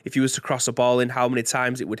ball, if you was to cross a ball in, how many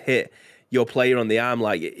times it would hit your player on the arm.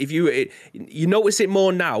 Like if you notice it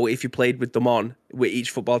more now if you played with them on with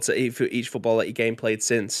each football that your game played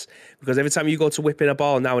since, because every time you go to whip in a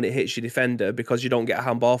ball now and it hits your defender, because you don't get a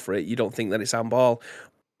handball for it, you don't think that it's handball.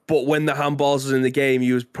 But when the handballs was in the game,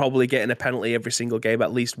 you was probably getting a penalty every single game,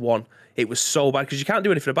 at least one. It was so bad because you can't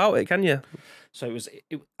do anything about it, can you? So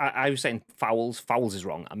I was saying fouls. Fouls is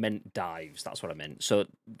wrong. I meant dives. That's what I meant. So,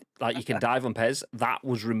 like, you can dive on PES. That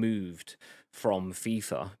was removed from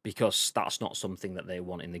FIFA because that's not something that they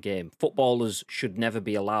want in the game. Footballers should never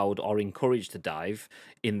be allowed or encouraged to dive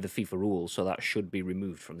in the FIFA rules, so that should be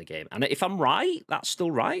removed from the game. And if I'm right, that's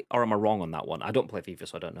still right, or am I wrong on that one? I don't play FIFA,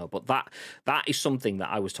 so I don't know. But that is something that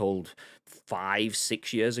I was told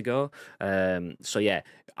 5-6 years ago. So yeah,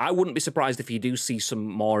 I wouldn't be surprised if you do see some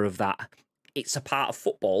more of that. It's a part of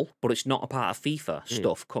football, but it's not a part of FIFA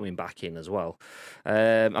stuff coming back in as well.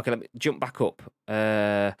 Okay, let me jump back up.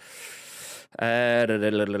 Where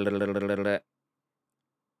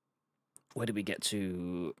did we get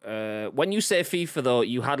to? When you say FIFA, though,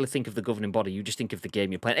 you hardly think of the governing body. You just think of the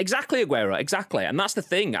game you're playing. Exactly, Aguero. Exactly. And that's the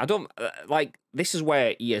thing. I don't like. This is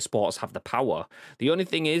where EA Sports have the power. The only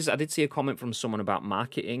thing is, I did see a comment from someone about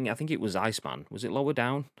marketing. I think it was Iceman. Was it lower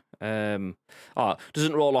down? Doesn't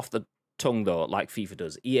roll off the tongue though, like FIFA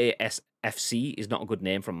does. EASFC is not a good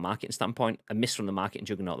name from a marketing standpoint. A miss from the marketing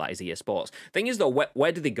juggernaut that is EA Sports. Thing is though,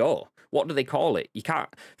 where do they go? What do they call it? You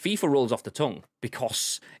can't. FIFA rolls off the tongue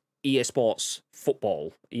because EA Sports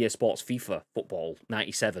Football, EA Sports FIFA Football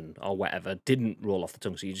 97 or whatever didn't roll off the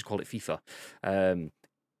tongue, so you just call it FIFA.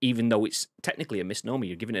 Even though it's technically a misnomer,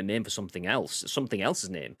 you're giving it a name for something else, something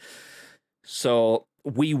else's name. So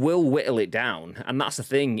we will whittle it down, and that's the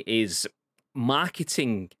thing is,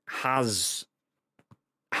 marketing has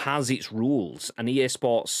its rules, and EA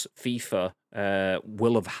Sports FIFA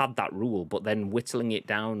will have had that rule, but then whittling it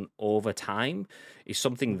down over time is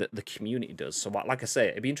something that the community does. So, like I say,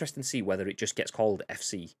 it'd be interesting to see whether it just gets called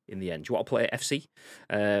FC in the end. Do you want to play FC?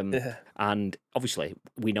 And obviously,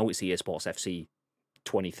 we know it's EA Sports FC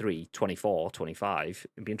 23, 24, 25.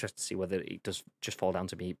 It'd be interesting to see whether it does just fall down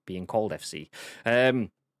to being called FC.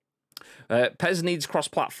 PES needs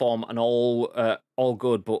cross-platform and all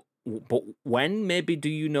good, but when, maybe, do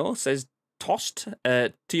you know? Says Tost,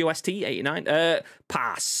 TOST 89.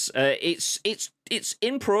 Pass. It's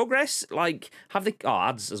in progress. Like, have the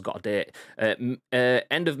ads has got a date.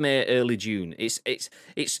 End of May, early June. It's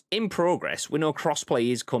in progress. We know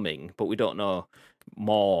crossplay is coming, but we don't know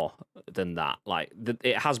more than that. Like,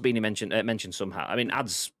 it has been mentioned somehow. I mean,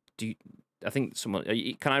 ads. I think someone.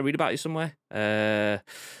 Can I read about it somewhere?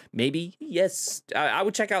 Maybe. Yes. I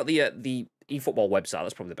would check out the eFootball website.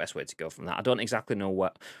 That's probably the best way to go from that. I don't exactly know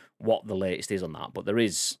what the latest is on that, but there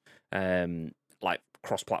is like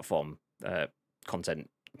cross-platform content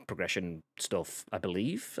progression stuff, I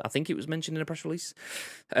believe. I think it was mentioned in a press release.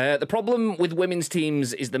 The problem with women's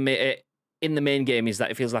teams is in the main game is that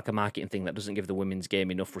it feels like a marketing thing that doesn't give the women's game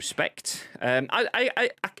enough respect. I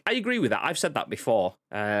agree with that. I've said that before.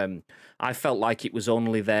 I felt like it was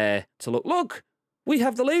only there to look, we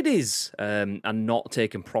have the ladies, and not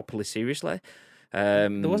taken properly seriously. There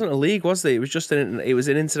wasn't a league, was there? It was just an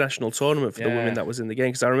international tournament for the women that was in the game.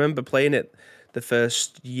 Because I remember playing it the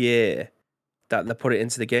first year that they put it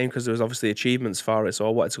into the game, because there was obviously achievements for it, so I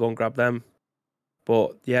wanted to go and grab them.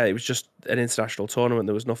 But yeah, it was just an international tournament.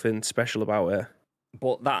 There was nothing special about it.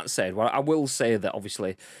 But that said, well, I will say that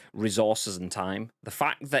obviously resources and time, the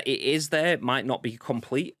fact that it is there might not be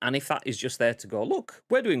complete. And if that is just there to go, look,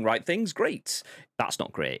 we're doing right things, great. That's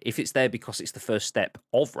not great. If it's there because it's the first step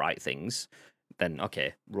of right things, then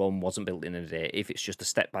okay, Rome wasn't built in a day. If it's just a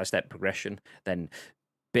step-by-step progression, then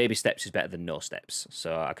baby steps is better than no steps.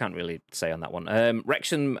 So I can't really say on that one.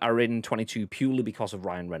 Wrexham are in 22 purely because of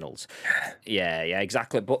Ryan Reynolds. Yeah,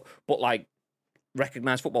 exactly. But like,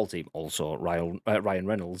 recognised football team, also Ryan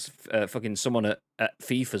Reynolds. Fucking someone at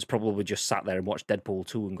FIFA's probably just sat there and watched Deadpool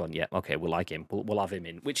 2 and gone, yeah, okay, we'll like him. We'll have him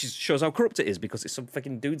in. Which shows how corrupt it is, because it's some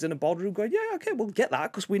fucking dudes in a boardroom going, yeah, okay, we'll get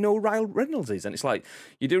that because we know Ryan Reynolds is. And it's like,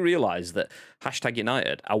 you do realise that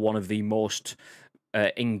 #United are one of the most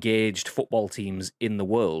engaged football teams in the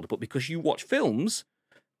world, but because you watch films,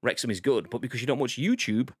 Wrexham is good, but because you don't watch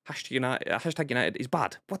YouTube, #United is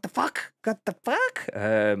bad. What the fuck?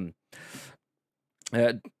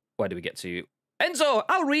 Where do we get to? Enzo,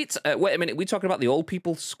 I'll read. Wait a minute, we're talking about the old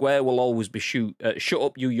people. Square will always be shoot. Shut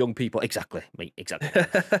up, you young people. Exactly, mate, exactly.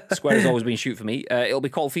 Square has always been shoot for me. It'll be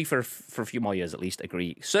called FIFA for a few more years at least,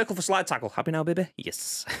 agree. Circle for slide tackle. Happy now, baby?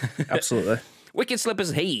 Yes. Absolutely. Wicked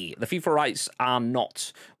Slippers, hey, the FIFA rights are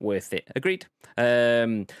not worth it. Agreed.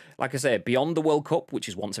 Like I say, beyond the World Cup, which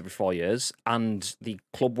is once every 4 years, and the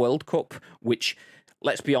Club World Cup, which,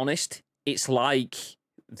 let's be honest, it's like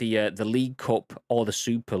the League Cup or the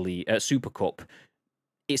Super Cup.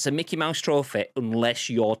 It's a Mickey Mouse trophy unless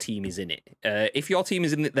your team is in it. If your team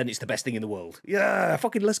is in it, then it's the best thing in the world. Yeah,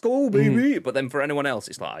 fucking let's go, baby. But then for anyone else,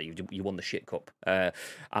 it's like, you won the shit cup.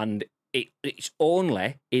 And it's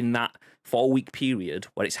only in that 4-week period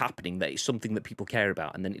where it's happening that it's something that people care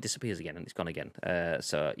about, and then it disappears again and it's gone again.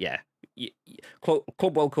 So yeah,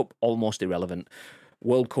 Club World Cup almost irrelevant.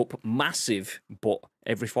 World Cup massive, but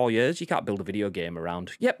every 4 years you can't build a video game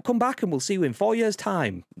around. Yep, come back and we'll see you in 4 years'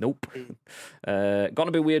 time. Nope.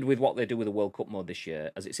 Gonna be weird with what they do with the World Cup mode this year,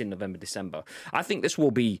 as it's in November, December. I think this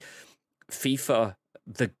will be FIFA.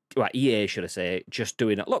 EA, should I say, just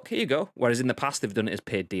doing it. Look, here you go. Whereas in the past they've done it as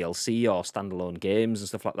paid DLC or standalone games and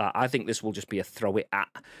stuff like that. I think this will just be a throw it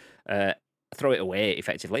away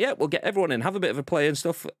effectively. Yeah, we'll get everyone in, have a bit of a play and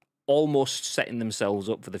stuff. Almost setting themselves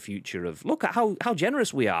up for the future of look at how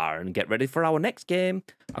generous we are and get ready for our next game.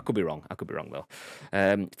 I could be wrong though.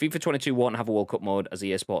 FIFA 22 won't have a World Cup mode as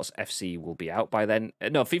EA Sports FC will be out by then.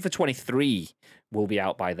 No, FIFA 23 will be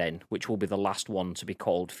out by then, which will be the last one to be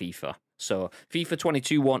called FIFA. So FIFA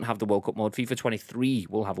 22 won't have the World Cup mode. FIFA 23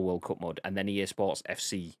 will have a World Cup mode, and then EA Sports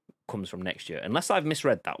FC comes from next year. Unless I've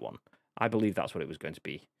misread that one. I believe that's what it was going to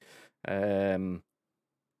be.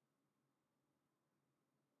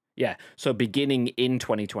 Yeah, so beginning in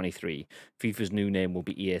 2023, FIFA's new name will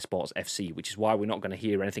be EA Sports FC, which is why we're not going to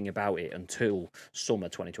hear anything about it until summer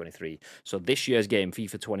 2023. So this year's game,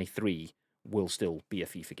 FIFA 23, will still be a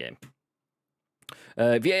FIFA game.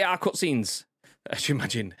 VAR cutscenes. I should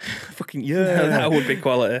imagine. Fucking yeah. That would be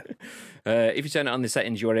quality. If you turn it on the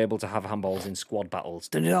settings, you are able to have handballs in squad battles.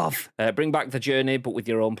 Turn it off. Bring back the journey, but with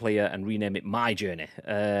your own player, and rename it My Journey.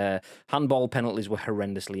 Handball penalties were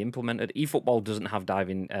horrendously implemented. eFootball doesn't have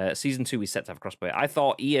diving. Season 2 is set to have crossplay. I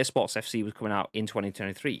thought EA Sports FC was coming out in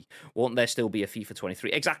 2023. Won't there still be a FIFA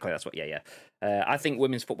 23? Exactly. That's what. Yeah. I think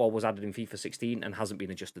women's football was added in FIFA 16 and hasn't been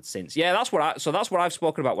adjusted since. Yeah, that's what I've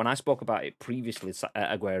spoken about when I spoke about it previously.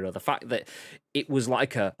 Aguero, the fact that it was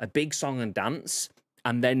like a big song and dance,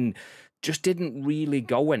 and then just didn't really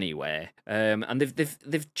go anywhere. And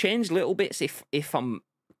they've changed little bits. If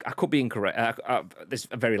I could be incorrect. This is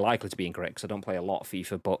very likely to be incorrect because I don't play a lot of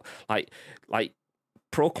FIFA. But like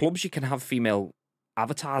pro clubs, you can have female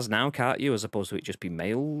avatars now, can't you? As opposed to it just be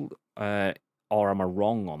male. Or am I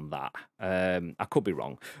wrong on that? I could be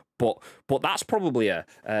wrong, but that's probably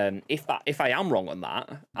if I am wrong on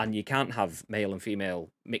that, and you can't have male and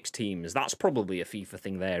female mixed teams, that's probably a FIFA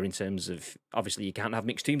thing there in terms of obviously you can't have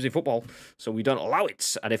mixed teams in football, so we don't allow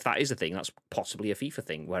it. And if that is a thing, that's possibly a FIFA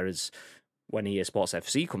thing. Whereas when EA Sports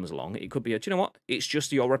FC comes along, it could be do you know what? It's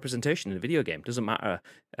just your representation in a video game. Doesn't matter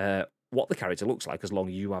what the character looks like as long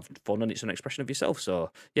as you have fun and it's an expression of yourself.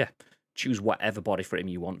 So yeah, choose whatever body frame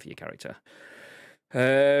you want for your character.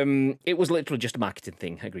 It was literally just a marketing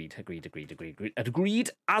thing. Agreed.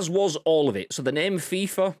 As was all of it. So the name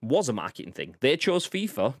FIFA was a marketing thing. They chose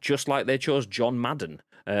FIFA just like they chose John Madden,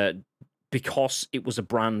 because it was a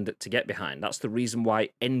brand to get behind. That's the reason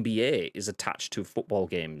why NBA is attached to football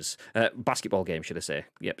games, basketball games, should I say?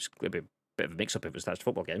 Yep, it's a bit of a mix-up if it's attached to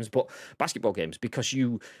football games, but basketball games, because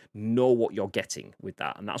you know what you're getting with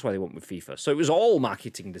that, and that's why they went with FIFA. So it was all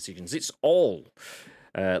marketing decisions. It's all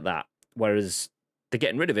that. Whereas they're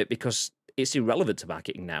getting rid of it because it's irrelevant to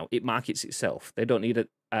marketing now. It markets itself. They don't need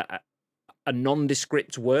a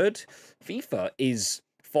nondescript word. FIFA is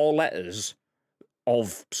 4 letters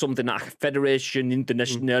of something like Federation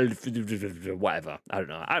International, whatever. I don't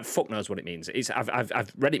know. Fuck knows what it means.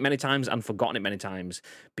 I've read it many times and forgotten it many times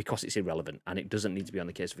because it's irrelevant and it doesn't need to be on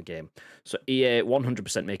the case of a game. So EA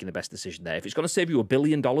 100% making the best decision there. If it's going to save you $1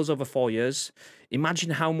 billion over 4 years,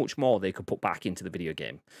 imagine how much more they could put back into the video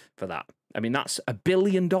game for that. I mean, that's $1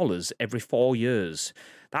 billion every 4 years.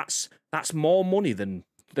 That's more money than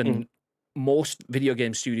most video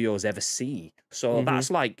game studios ever see. So that's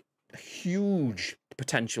like huge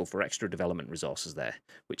potential for extra development resources there,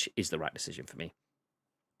 which is the right decision for me.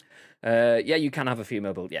 Yeah, you can have a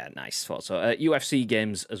female build. Yeah, nice. So UFC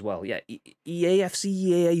games as well. Yeah, EAFC,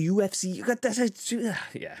 EA, UFC.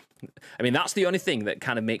 Yeah, I mean, that's the only thing that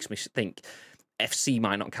kind of makes me think FC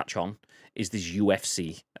might not catch on, is this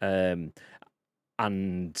UFC. And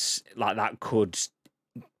like that could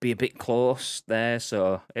be a bit close there.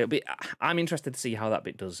 So I'm interested to see how that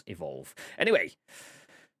bit does evolve. Anyway,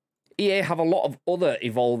 EA have a lot of other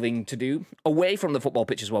evolving to do away from the football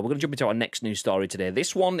pitch as well. We're going to jump into our next news story today.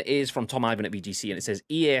 This one is from Tom Ivan at BGC, and it says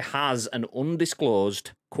EA has an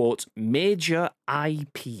undisclosed, quote, major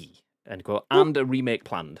IP, end quote, and a remake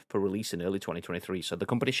planned for release in early 2023. So the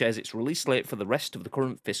company shares its release slate for the rest of the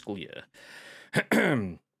current fiscal year.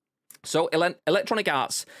 So Electronic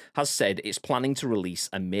Arts has said it's planning to release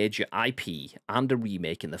a major IP and a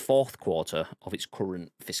remake in the fourth quarter of its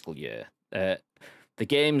current fiscal year. The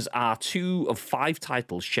games are 2 of 5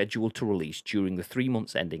 titles scheduled to release during the 3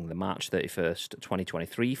 months ending the March 31st,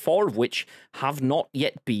 2023, 4 of which have not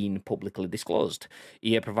yet been publicly disclosed.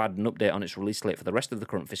 EA provided an update on its release slate for the rest of the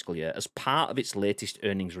current fiscal year as part of its latest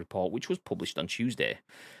earnings report, which was published on Tuesday.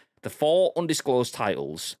 The 4 undisclosed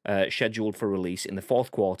titles scheduled for release in the fourth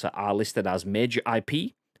quarter are listed as major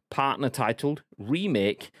IP, partner titled,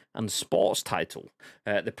 remake, and sports title.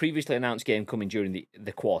 The previously announced game coming during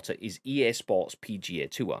the quarter is EA Sports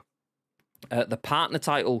PGA Tour. The partner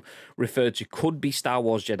title referred to could be Star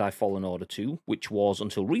Wars Jedi Fallen Order 2, which was,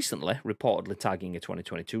 until recently, reportedly tagging a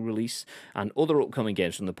 2022 release, and other upcoming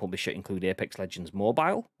games from the publisher include Apex Legends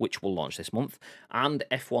Mobile, which will launch this month, and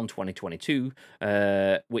F1 2022,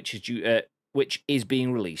 which is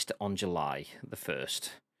being released on July the 1st.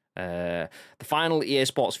 The final EA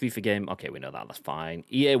Sports FIFA game, okay, we know that's fine.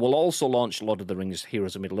 EA will also launch Lord of the Rings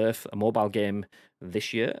Heroes of Middle-earth, a mobile game,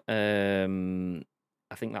 this year.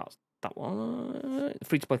 I think that's that one.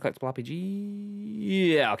 Free-to-play collectible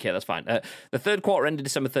RPG. Yeah, okay, that's fine. The third quarter ended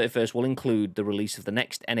December 31st will include the release of the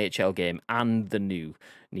next NHL game and the new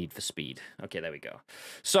Need for Speed. Okay, there we go.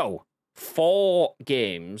 So, 4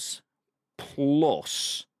 games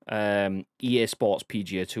plus EA Sports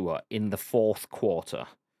PGA Tour in the fourth quarter.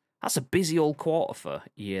 That's a busy old quarter for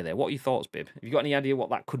EA there. What are your thoughts, Bib? Have you got any idea what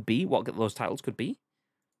that could be? What those titles could be?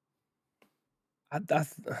 I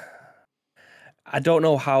don't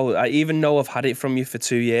know how. Even though I've had it from you for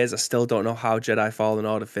 2 years, I still don't know how Jedi Fallen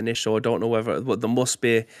Order finished. So I don't know whether there must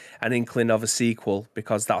be an inkling of a sequel,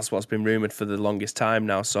 because that's what's been rumored for the longest time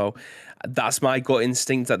now. So that's my gut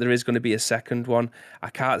instinct, that there is going to be a second one.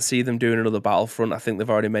 I can't see them doing another Battlefront. I think they've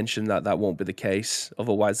already mentioned that that won't be the case.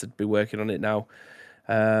 Otherwise, they'd be working on it now.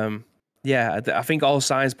 Yeah, I think all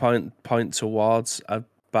signs point towards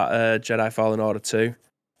Jedi Fallen Order 2.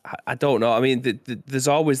 I don't know. I mean, there's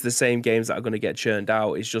always the same games that are going to get churned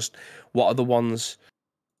out. It's just, what are the ones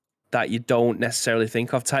that you don't necessarily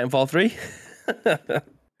think of? Titanfall 3?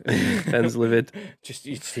 Ben's livid. You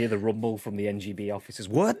just hear the rumble from the NGB officers.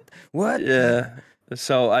 What? Yeah.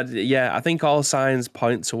 So, I think all signs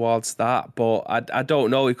point towards that, but I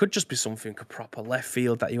don't know. It could just be something proper left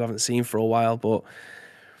field that you haven't seen for a while, but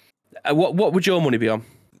what would your money be on?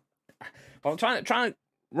 Well, I'm trying to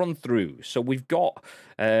run through. So we've got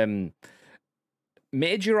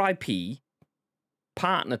major IP,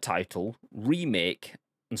 partner title, remake,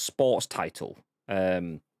 and sports title.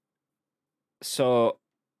 So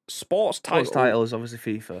sports title is obviously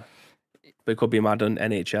FIFA, but it could be Madden,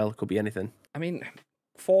 NHL, it could be anything. I mean,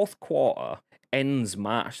 fourth quarter ends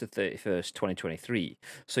March the 31st, 2023.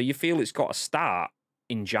 So you feel it's got to start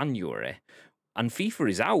in January, and FIFA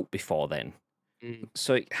is out before then.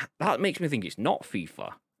 So that makes me think it's not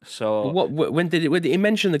FIFA. So when did he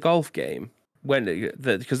mention the golf game?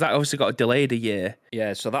 Because that obviously got delayed a year.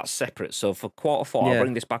 Yeah, so that's separate. So for quarter 4, I'll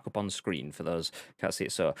bring this back up on the screen for those who can't see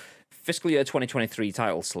it. So fiscal year 2023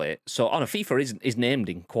 title slate. So FIFA is named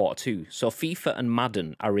in quarter 2. So FIFA and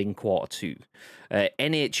Madden are in quarter 2.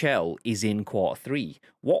 NHL is in quarter 3.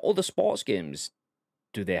 What other sports games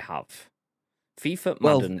do they have? FIFA,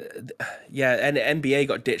 Madden. Yeah, and NBA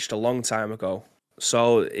got ditched a long time ago.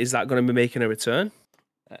 So is that going to be making a return?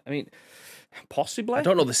 I mean, possibly. I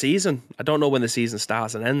don't know the season. I don't know when the season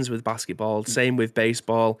starts and ends with basketball. Same with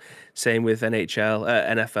baseball. Same with NHL,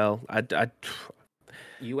 NFL.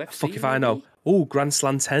 UFC. Fuck if I know. Oh, Grand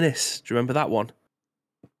Slam tennis. Do you remember that one?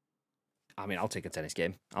 I mean, I'll take a tennis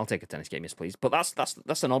game. Yes, please. But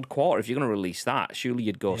that's an odd quarter. If you're going to release that, surely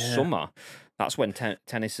you'd go summer. That's when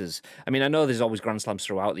tennis is. I mean, I know there's always Grand Slams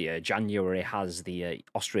throughout the year. January has the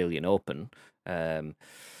Australian Open.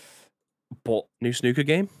 But new snooker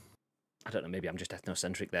game? I don't know, maybe I'm just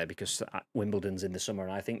ethnocentric there, because Wimbledon's in the summer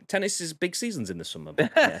and I think tennis is big seasons in the summer.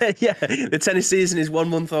 But, yeah, the tennis season is 1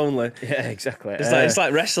 month only. Yeah, exactly. It's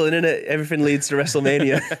like wrestling, isn't it? Everything leads to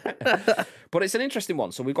WrestleMania. But it's an interesting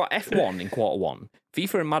one. So we've got F1 in quarter 1,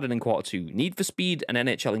 FIFA and Madden in quarter 2, Need for Speed and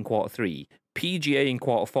NHL in quarter 3, PGA in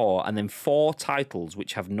quarter 4, and then 4 titles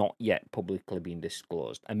which have not yet publicly been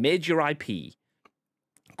disclosed. A major IP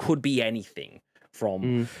could be anything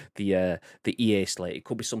from the EA slate. It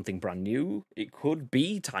could be something brand new. It could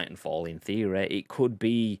be Titanfall in theory. It could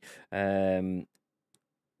be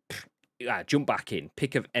jump back in,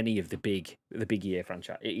 pick of any of the big EA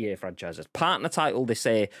franchises. Partner title, they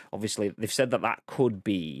say, obviously they've said that could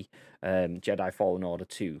be Jedi Fallen Order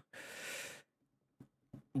 2.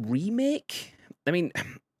 Remake? I mean,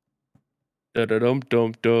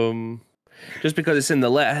 Dum. Just because it's in the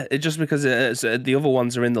list, just because the other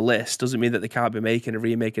ones are in the list, doesn't mean that they can't be making a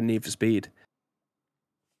remake of Need for Speed.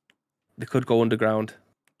 They could go underground.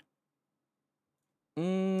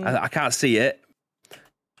 I can't see it,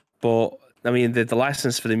 but I mean the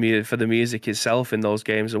license for the music itself in those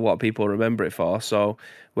games are what people remember it for. So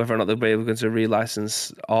whether or not they'll be able to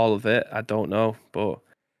relicense all of it, I don't know. But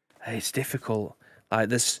hey, it's difficult. Like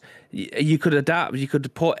this, you could adapt. You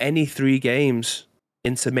could put any 3 games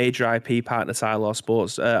into major IP partner title or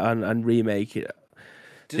sports and remake it.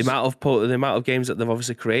 The amount of games that they've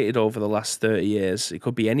obviously created over the last 30 years, it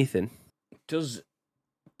could be anything. Does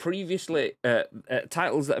previously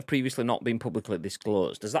titles that have previously not been publicly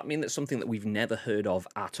disclosed, does that mean that's something that we've never heard of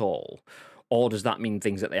at all, or does that mean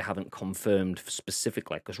things that they haven't confirmed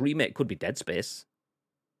specifically? Because remake could be Dead Space.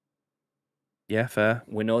 Yeah, fair.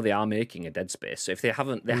 We know they are making a Dead Space, so if they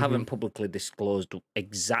haven't publicly disclosed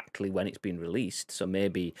exactly when it's been released, so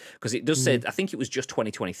maybe because it does say, I think it was just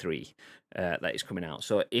 2023 that it's coming out.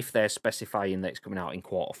 So if they're specifying that it's coming out in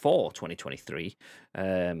Q4 2023,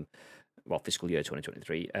 well, fiscal year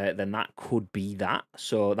 2023, then that could be that.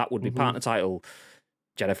 So that would be partner title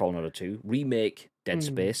Jedi Fallen Order 2, remake Dead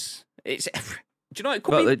Space. It's do you know it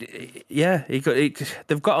could be? Yeah,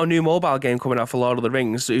 they've got a new mobile game coming out for Lord of the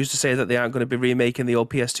Rings. So who's to say that they aren't going to be remaking the old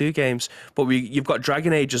PS2 games? But you've got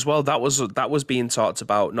Dragon Age as well. That was being talked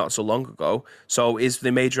about not so long ago. So is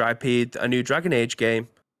the major IP a new Dragon Age game?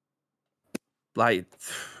 Like,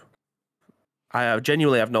 I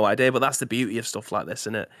genuinely have no idea. But that's the beauty of stuff like this,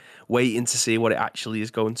 isn't it? Waiting to see what it actually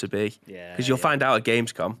is going to be. Yeah. Because you'll find out at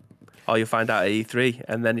Gamescom. Or you'll find out at E3,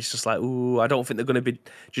 and then it's just like, ooh, I don't think they're going to be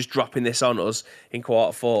just dropping this on us in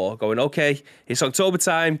Q4, going, okay, it's October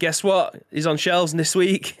time, guess what? He's on shelves this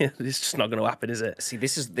week. It's just not going to happen, is it? See,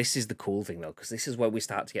 this is the cool thing, though, because this is where we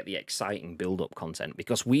start to get the exciting build-up content,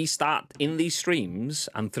 because we start in these streams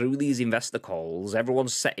and through these investor calls,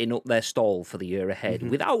 everyone's setting up their stall for the year ahead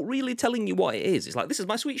without really telling you what it is. It's like, this is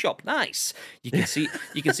my sweet shop, nice. You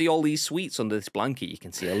can see all these sweets under this blanket. You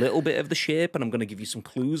can see a little bit of the shape, and I'm going to give you some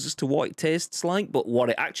clues as to what it tastes like, but what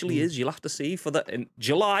it actually is, you'll have to see for that in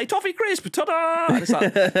July. Toffee crisp, ta-da! And it's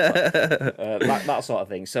like, that sort of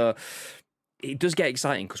thing. So it does get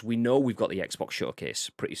exciting because we know we've got the Xbox showcase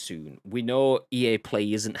pretty soon. We know EA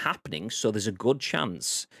Play isn't happening, so there's a good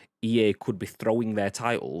chance EA could be throwing their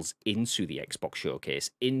titles into the Xbox showcase,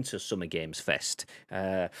 into Summer Games Fest.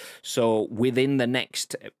 So within the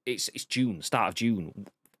next, it's June, start of June,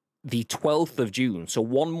 the 12th of June, so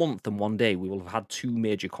 1 month and 1 day, we will have had 2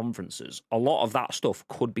 major conferences. A lot of that stuff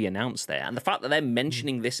could be announced there. And the fact that they're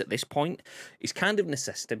mentioning this at this point is kind of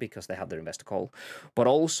necessity because they had their investor call, but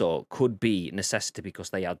also could be necessity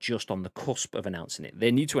because they are just on the cusp of announcing it.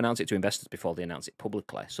 They need to announce it to investors before they announce it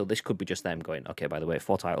publicly. So this could be just them going, okay, by the way,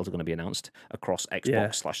 4 titles are going to be announced across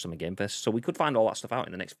Xbox / Summer Game Fest. So we could find all that stuff out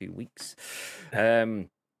in the next few weeks.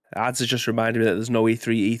 Ads has just reminded me that there's no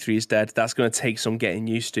E3. E3 is dead. That's going to take some getting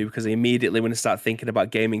used to because immediately when I start thinking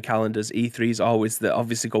about gaming calendars, E3 is always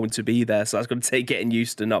obviously going to be there. So that's going to take getting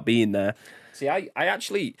used to not being there. See, I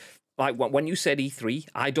actually, like when you said E3,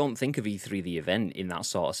 I don't think of E3 the event in that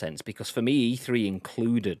sort of sense because for me, E3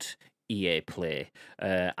 included EA Play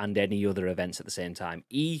and any other events at the same time.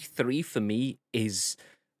 E3 for me is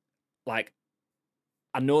like,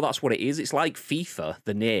 I know that's what it is. It's like FIFA,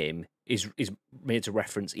 the name, is made to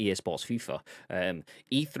reference EA Sports FIFA.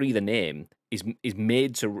 E3, the name, is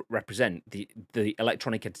made to represent the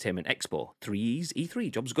Electronic Entertainment Expo. 3E's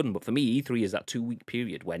E3, job's good, but for me, E3 is that 2-week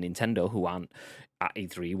period where Nintendo, who aren't at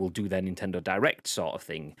E3, will do their Nintendo Direct sort of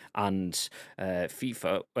thing, and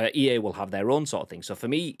FIFA, EA will have their own sort of thing. So for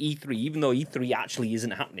me, E3, even though E3 actually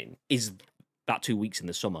isn't happening, is that 2 weeks in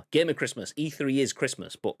the summer. Game of Christmas, E3 is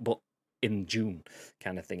Christmas, but in June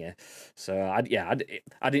kind of thing. So I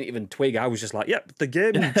didn't even twig. I was just like, yep, the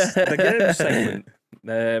games segment.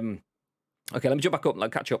 Okay, let me jump back up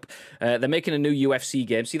and catch up. They're making a new UFC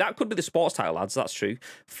game. See, that could be the sports title, lads. That's true.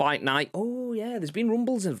 Fight Night. Oh, yeah, there's been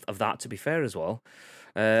rumbles of that, to be fair, as well.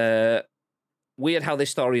 Weird how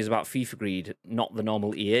this story is about FIFA greed, not the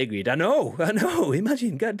normal EA greed. I know.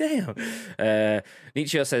 Imagine, goddamn.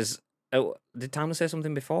 Nietzsche says, oh, did Tana say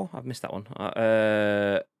something before? I've missed that one.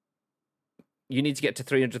 You need to get to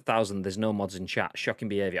 300,000. There's no mods in chat. Shocking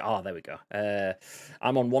behaviour. Oh, there we go.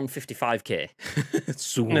 I'm on 155k.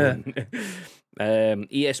 Soon.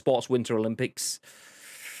 EA Sports Winter Olympics.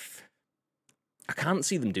 I can't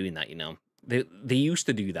see them doing that, you know. They used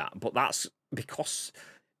to do that, but that's because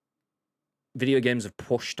video games have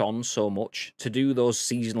pushed on so much. To do those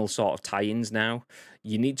seasonal sort of tie-ins now,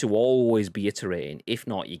 you need to always be iterating. If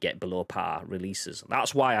not, you get below par releases.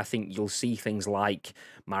 That's why I think you'll see things like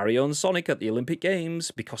Mario and Sonic at the Olympic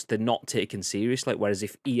Games, because they're not taken seriously. Whereas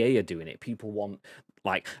if EA are doing it, people want,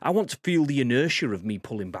 like, I want to feel the inertia of me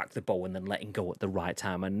pulling back the bow and then letting go at the right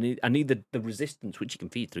time. I need the resistance, which you can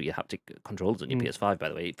feed through your haptic controllers on your PS5, by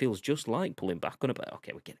the way. It feels just like pulling back on it, but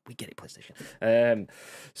okay, we get it, PlayStation.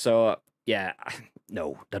 Yeah,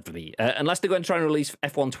 no, not for me. Unless they're going to try and release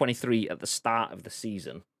F1 23 at the start of the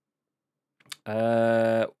season.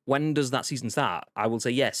 When does that season start? I will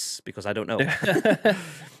say yes, because I don't know.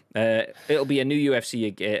 It'll be a new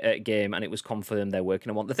UFC game, and it was confirmed they're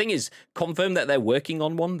working on one. The thing is, confirmed that they're working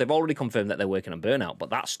on one. They've already confirmed that they're working on Burnout,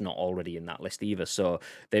 but that's not already in that list either. So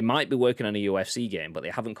they might be working on a UFC game, but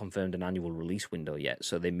they haven't confirmed an annual release window yet.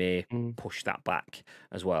 So they may push that back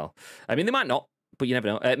as well. I mean, they might not. But you never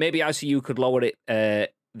know. Maybe ICU could lower it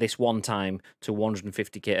this one time to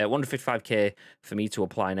 150k, 155k for me to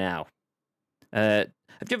apply now. Have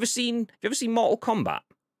you ever seen Mortal Kombat?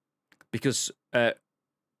 Because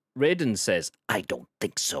Raiden says, "I don't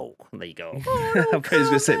think so." There you go. I was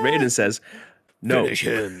going to say, Raiden says, "No." Finish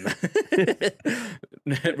him.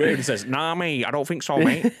 Raiden says, "Nah, mate, I don't think so,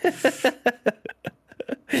 mate."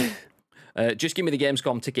 Just give me the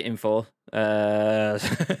Gamescom ticket info.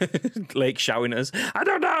 Lake shouting at us. I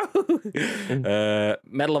don't know.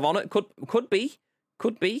 Medal of Honor could be.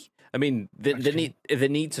 I mean, they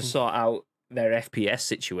need to sort out their FPS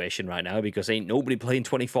situation right now, because ain't nobody playing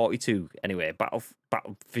 2042 anyway.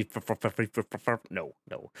 No.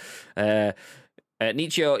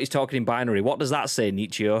 Nietzsche is talking in binary. What does that say,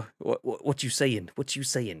 Nietzsche? What you saying?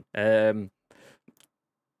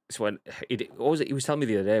 So when what was it? He was telling me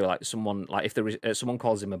the other day, like someone, like if there is someone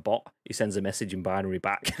calls him a bot, he sends a message in binary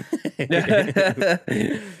back. Where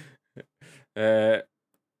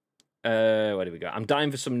do we go? I'm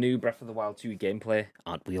dying for some new Breath of the Wild 2 gameplay.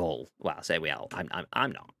 Aren't we all? Well, I say we all. I'm not.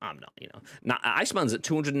 You know. Now, Iceman's at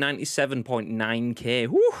 297.9k.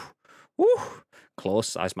 Woo.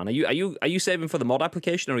 Close, Iceman. Are you saving for the mod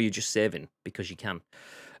application, or are you just saving because you can?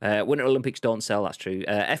 Winter Olympics don't sell, that's true.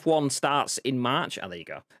 F1 starts in March. Oh, there you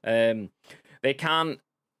go. They can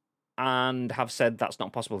and have said that's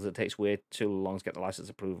not possible, as it takes way too long to get the license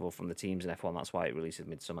approval from the teams in F1. That's why it releases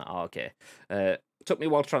midsummer. Oh, okay. Took me a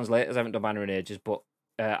while to translate, as I haven't done binary in ages, but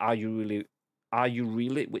are you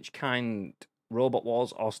really? Which kind? Robot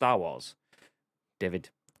Wars or Star Wars? David,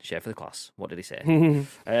 share for the class. What did he say?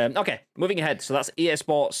 Okay, moving ahead. So that's EA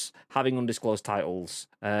Sports having undisclosed titles.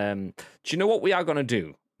 Do you know what we are going to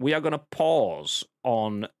do? We are going to pause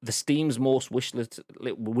on the Steam's most wishlisted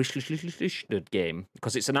game,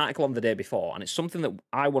 because it's an article on the day before, and it's something that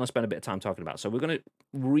I want to spend a bit of time talking about. So we're going to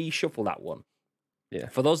reshuffle that one. Yeah.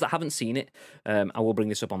 For those that haven't seen it, I will bring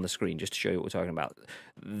this up on the screen just to show you what we're talking about.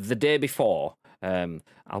 The day before, I'll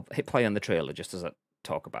hit play on the trailer just as I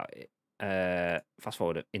talk about it. Fast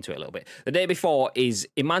forward into it a little bit. The day before is,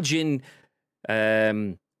 imagine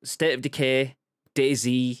State of Decay,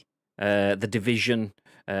 DayZ, The Division,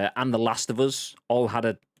 and The Last of Us all had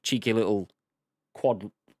a cheeky little quad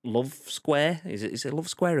love square. Is a love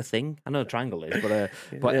square a thing? I know a triangle is, but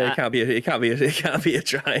yeah, it can't be a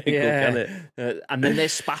triangle, can it? And then they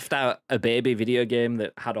spaffed out a baby video game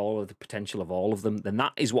that had all of the potential of all of them. Then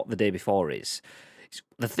that is what the day before is.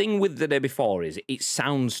 The thing with the day before is it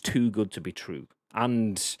sounds too good to be true,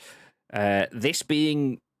 and this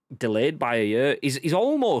being delayed by a year is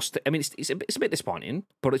almost, I mean, it's a bit disappointing,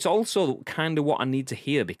 but it's also kind of what I need to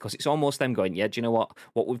hear, because it's almost them going, yeah, do you know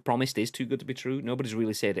what we've promised is too good to be true. Nobody's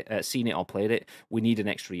really seen it or played it. We need an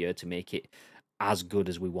extra year to make it as good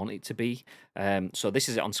as we want it to be. So this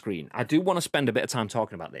is it on screen. I do want to spend a bit of time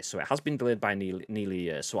talking about this. So it has been delayed by nearly a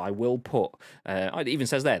year. So I will put, it even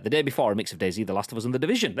says there, the day before, a mix of DayZ, The Last of Us, and The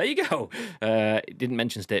Division. There you go. It didn't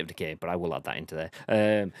mention State of Decay, but I will add that into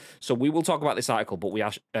there. So we will talk about this article, but we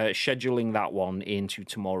are scheduling that one into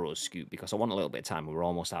tomorrow's scoop, because I want a little bit of time. We're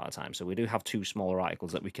almost out of time. So we do have two smaller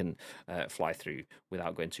articles that we can fly through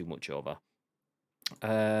without going too much over.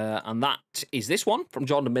 And that is this one from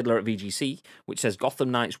Jordan Midler at VGC, which says Gotham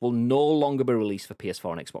Knights will no longer be released for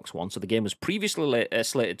PS4 and Xbox One. So the game was previously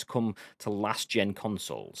slated to come to last-gen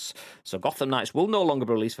consoles. So Gotham Knights will no longer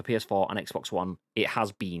be released for PS4 and Xbox One. It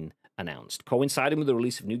has been announced. Coinciding with the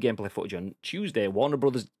release of new gameplay footage on Tuesday, Warner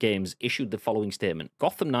Brothers Games issued the following statement.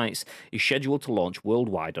 Gotham Knights is scheduled to launch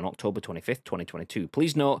worldwide on October 25th, 2022.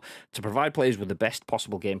 Please note, to provide players with the best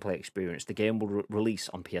possible gameplay experience, the game will release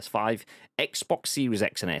on PS5, Xbox Series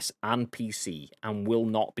X and S, and PC, and will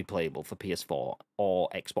not be playable for PS4 or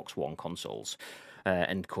Xbox One consoles.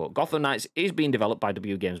 End quote. Gotham Knights is being developed by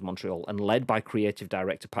W Games Montreal and led by creative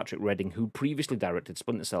director Patrick Redding, who previously directed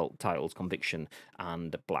Splinter Cell titles Conviction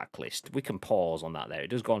and Blacklist. We can pause on that there.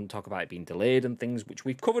 It does go on and talk about it being delayed and things, which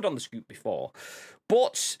we've covered on the scoop before.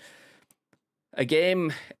 But a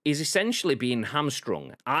game is essentially being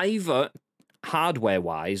hamstrung, either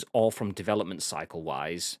hardware-wise or from development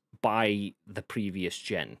cycle-wise, by the previous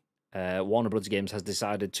gen. Warner Bros. Games has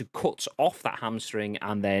decided to cut off that hamstring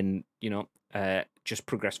and then, just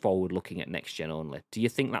progress forward looking at next gen only. Do you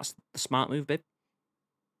think that's the smart move, babe?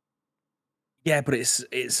 Yeah, but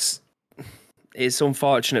it's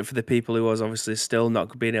unfortunate for the people who was obviously still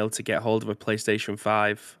not being able to get hold of a PlayStation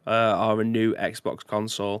 5 or a new Xbox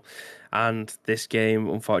console. And this game,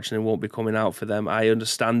 unfortunately, won't be coming out for them. I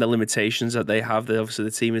understand the limitations that they have. Obviously,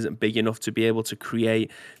 the team isn't big enough to be able to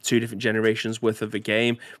create 2 different generations worth of a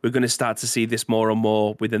game. We're going to start to see this more and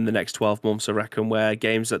more within the next 12 months, I reckon, where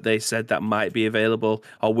games that they said that might be available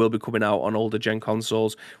or will be coming out on older gen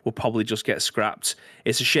consoles will probably just get scrapped.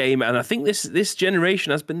 It's a shame. And I think this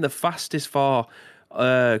generation has been the fastest for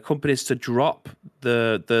companies to drop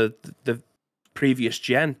the previous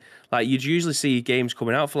gen. Like, you'd usually see games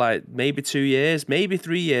coming out for like maybe 2 years, maybe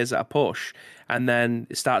 3 years at a push, and then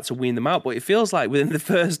start to wean them out. But it feels like within the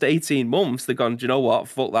first 18 months, they've gone, do you know what?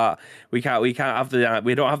 Fuck that. We don't have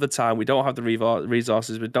the time, we don't have the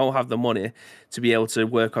resources, we don't have the money to be able to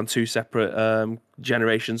work on 2 separate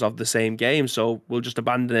generations of the same game. So we'll just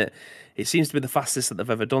abandon it. It seems to be the fastest that they've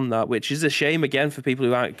ever done that, which is a shame again for people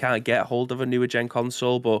who can't get hold of a newer gen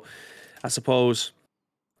console. But I suppose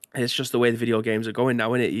it's just the way the video games are going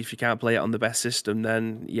now, isn't it? If you can't play it on the best system,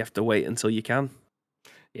 then you have to wait until you can.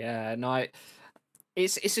 Yeah, no,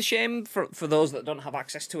 it's a shame for those that don't have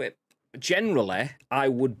access to it. Generally, I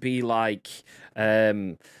would be like,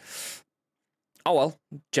 oh well,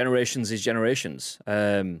 generations is generations.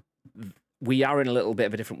 We are in a little bit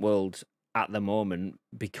of a different world at the moment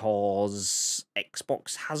because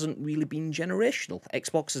Xbox hasn't really been generational.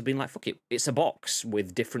 Xbox has been like, fuck it, it's a box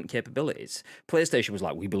with different capabilities. PlayStation was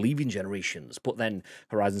like, we believe in generations, but then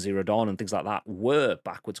Horizon Zero Dawn and things like that were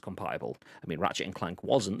backwards compatible. I mean, Ratchet and Clank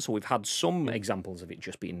wasn't, so we've had some examples of it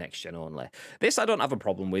just being next gen only. This I don't have a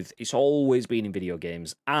problem with. It's always been in video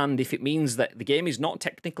games, and if it means that the game is not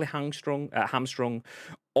technically hamstrung,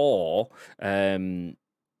 or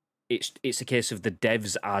it's a case of the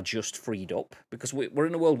devs are just freed up, because we're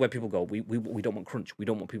in a world where people go, we don't want crunch, we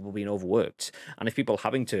don't want people being overworked, and if people are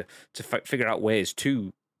having to figure out ways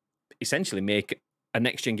to essentially make a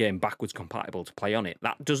next gen game backwards compatible to play on it,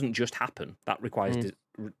 that doesn't just happen. That requires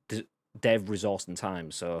dev resource and time.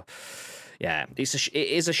 So yeah, it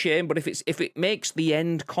is a shame, but if it makes the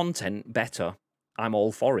end content better, I'm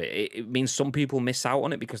all for it. It means some people miss out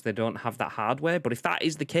on it because they don't have that hardware. But if that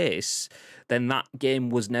is the case, then that game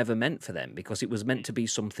was never meant for them, because it was meant to be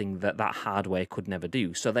something that hardware could never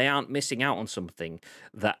do. So they aren't missing out on something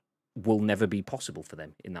that will never be possible for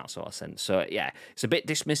them in that sort of sense. So yeah, it's a bit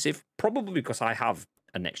dismissive, probably because I have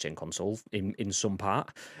a next-gen console in some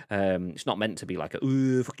part. It's not meant to be like,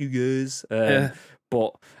 fuck you guys.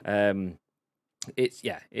 But it's,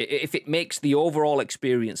 yeah, if it makes the overall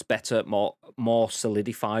experience better, more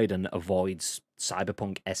solidified, and avoids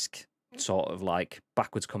cyberpunk-esque sort of like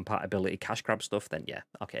backwards compatibility cash grab stuff, then yeah,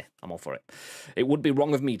 okay, I'm all for it. It would be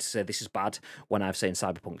wrong of me to say this is bad when I've saying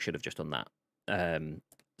Cyberpunk should have just done that.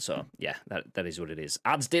 So yeah, that is what it is.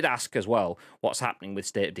 Ads did ask as well, what's happening with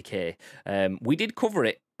State of Decay. We did cover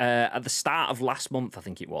it at the start of last month, I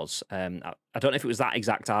think it was. I don't know if it was that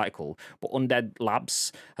exact article, but Undead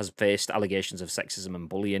Labs has faced allegations of sexism and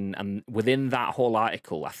bullying, and within that whole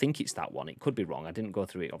article, I think it's that one. It could be wrong. I didn't go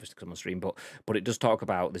through it obviously because I'm on stream, but it does talk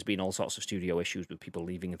about there's been all sorts of studio issues with people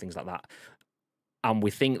leaving and things like that. And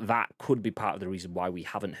we think that could be part of the reason why we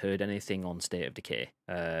haven't heard anything on State of Decay.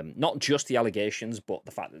 Not just the allegations, but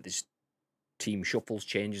the fact that there's team shuffles,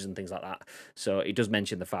 changes, and things like that. So it does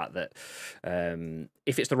mention the fact that,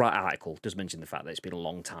 if it's the right article, it does mention the fact that it's been a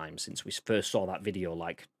long time since we first saw that video,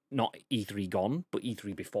 like not E3 gone, but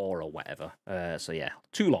E3 before or whatever. So yeah,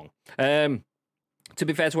 too long. To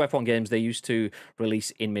be fair to F1 Games, they used to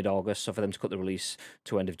release in mid-August, so for them to cut the release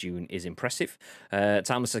to end of June is impressive.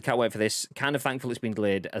 Timeless says, can't wait for this. Kind of thankful it's been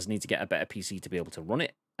delayed, as need to get a better PC to be able to run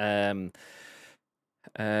it.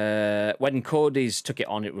 When Cody's took it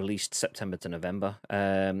on, it released September to November.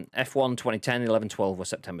 F1 2010, 11, 12 was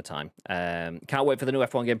September time. Can't wait for the new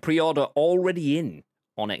F1 game. Pre-order already in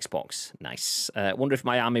on Xbox. Nice. Wonder if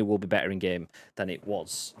Miami will be better in game than it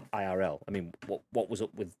was IRL. I mean, what was up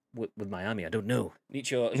with Miami? I don't know.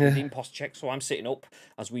 Nietzsche has redeemed post check, so I'm sitting up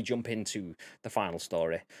as we jump into the final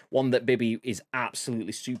story. One that Bibby is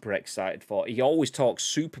absolutely super excited for. He always talks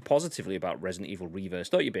super positively about Resident Evil Reverse,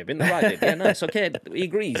 don't you, Bib? In the right, Bib? Yeah, nice. Okay, he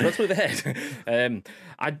agrees. Let's move ahead.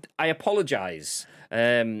 I apologise.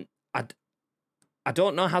 I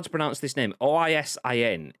don't know how to pronounce this name.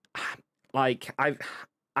 Oisin. Like,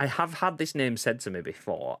 I have had this name said to me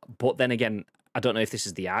before, but then again, I don't know if this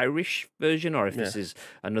is the Irish version or if this is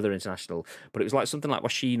another international, but it was like something like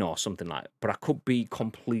Washeen or something like, but I could be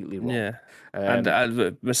completely wrong. Yeah.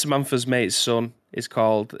 And Samantha's mate's son is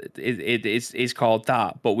called, it's called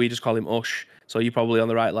that, but we just call him Ush. So you're probably on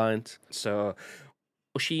the right lines. So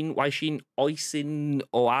Oisin, Oisin,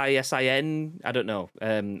 Oisin, I don't know.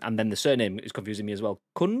 And then the surname is confusing me as well.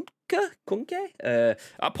 Kuhnke?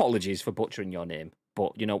 Apologies for butchering your name.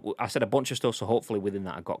 But, you know, I said a bunch of stuff, so hopefully within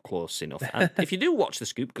that I got close enough. And if you do watch the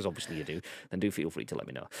scoop, because obviously you do, then do feel free to let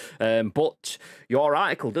me know. But your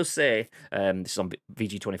article does say, this is on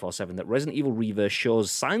VG247, that Resident Evil Reverse shows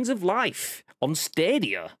signs of life on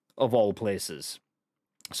Stadia, of all places.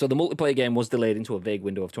 So the multiplayer game was delayed into a vague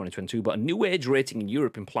window of 2022, but a new age rating in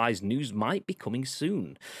Europe implies news might be coming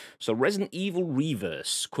soon. So Resident Evil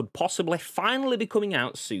Reverse could possibly finally be coming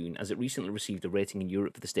out soon, as it recently received a rating in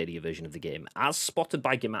Europe for the Stadia version of the game. As spotted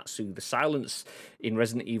by Gematsu, the silence in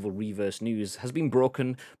Resident Evil Reverse news has been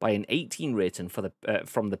broken by an 18 rating for the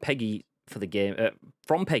from Peggy for the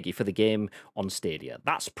game on Stadia.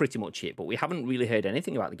 That's pretty much it, but we haven't really heard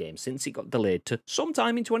anything about the game since it got delayed to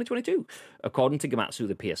sometime in 2022. According to Gematsu,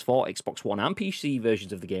 the PS4, Xbox One, and PC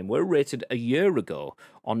versions of the game were rated a year ago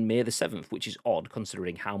on May the 7th, which is odd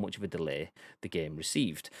considering how much of a delay the game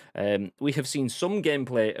received. We have seen some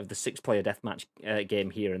gameplay of the 6-player deathmatch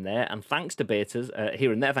game here and there, and thanks to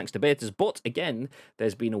betas, but again,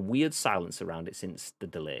 there's been a weird silence around it since the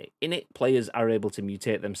delay. In it, players are able to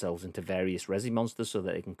mutate themselves into various Resi monsters so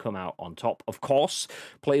that they can come out on top. Of course,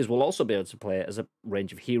 players will also be able to play as a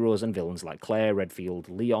range of heroes and villains like Claire, Redfield,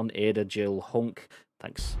 Leon, Ada, Jill, Hunk,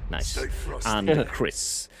 thanks, nice, and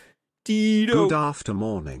Chris. Tito. Good after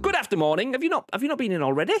morning. Good after morning. Have you not been in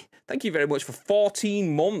already? Thank you very much for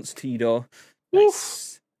 14 months, Tito.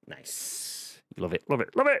 Nice. Nice. Love it. Love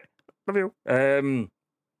it. Love it. Love you.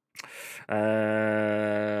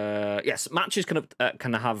 Yes, matches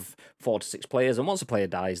can have 4 to 6 players, and once a player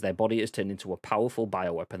dies, their body is turned into a powerful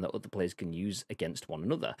bioweapon that other players can use against one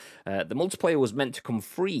another. The multiplayer was meant to come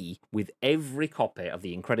free with every copy of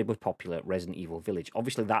the incredibly popular Resident Evil Village.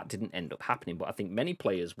 Obviously, that didn't end up happening, but I think many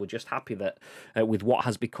players were just happy that with what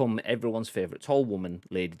has become everyone's favourite tall woman,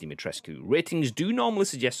 Lady Dimitrescu. Ratings do normally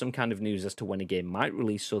suggest some kind of news as to when a game might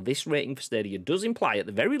release, so this rating for Stadia does imply, at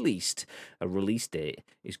the very least, a release date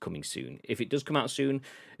is coming soon. If it does come out soon,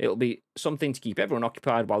 it'll be something to keep everyone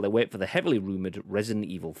occupied while they wait for the heavily rumoured Resident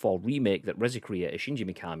Evil 4 remake that Resi creator Shinji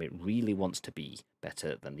Mikami really wants to be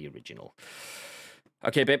better than the original.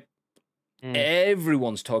 Okay, babe.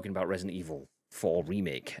 Everyone's talking about Resident Evil 4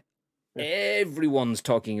 remake. Everyone's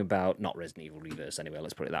talking about, not Resident Evil Reverse anyway,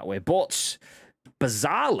 let's put it that way, but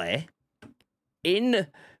bizarrely, in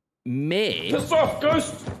May... Piss off,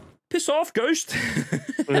 Ghost! Piss off, Ghost!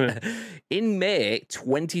 In May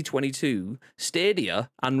 2022, Stadia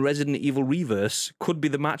and Resident Evil Reverse could be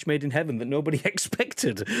the match made in heaven that nobody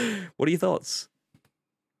expected. What are your thoughts?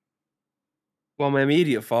 Well, my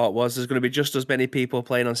immediate thought was there's going to be just as many people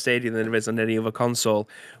playing on Stadia than there is on any other console,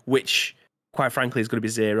 which, quite frankly, is going to be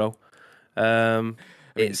 0.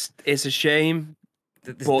 It's a shame,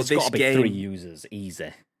 but there's this got to be game... 3 users,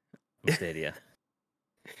 easy, on Stadia.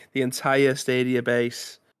 The entire Stadia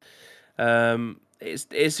base...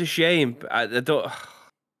 it's a shame. I don't.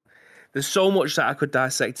 There's so much that I could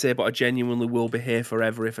dissect here, but I genuinely will be here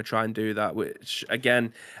forever if I try and do that. Which,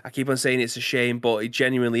 again, I keep on saying it's a shame, but it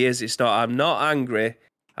genuinely is. It's not. I'm not angry.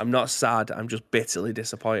 I'm not sad. I'm just bitterly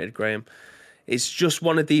disappointed, Graham. It's just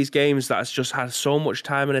one of these games that's just had so much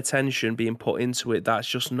time and attention being put into it that's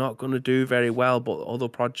just not going to do very well. But other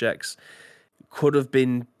projects could have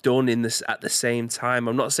been done in this at the same time.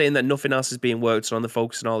 I'm not saying that nothing else is being worked on, the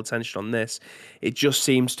focus and all attention on this. It just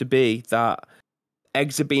seems to be that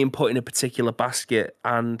eggs are being put in a particular basket,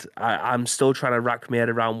 and I'm still trying to rack my head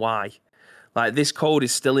around why. Like, this code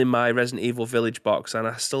is still in my Resident Evil Village box, and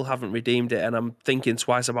I still haven't redeemed it, and I'm thinking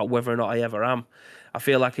twice about whether or not I ever am. I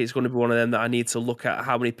feel like it's going to be one of them that I need to look at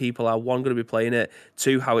how many people are, one, going to be playing it,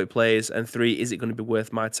 two, how it plays, and three, is it going to be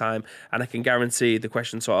worth my time? And I can guarantee the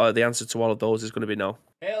answer to all of those is going to be no.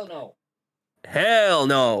 Hell no. Hell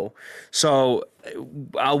no. So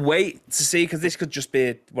I'll wait to see, because this could just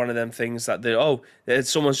be one of them things that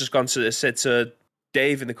someone's just gone to said to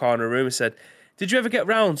Dave in the corner room and said, did you ever get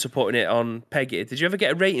round to putting it on Peggy? Did you ever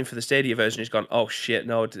get a rating for the Stadia version? He's gone, oh shit,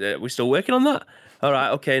 no, we're still working on that? All right,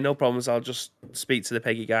 okay, no problems. I'll just speak to the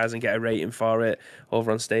Peggy guys and get a rating for it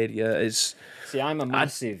over on Stadia. See, I'm a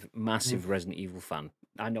massive Resident Evil fan.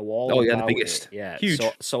 I know all about about the biggest. it. Yeah, huge.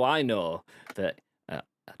 So I know that.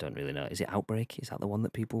 I don't really know. Is it Outbreak? Is that the one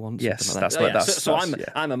that people want? Yes, like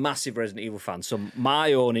I'm a massive Resident Evil fan. So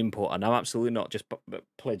my own input, and I'm absolutely not just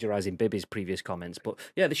plagiarizing Bibby's previous comments, but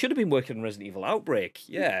yeah, they should have been working on Resident Evil Outbreak.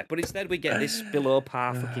 Yeah, but instead we get this below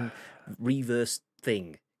par fucking reverse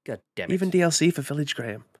thing. God damn it! Even DLC for Village,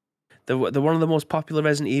 Graham. They're one of the most popular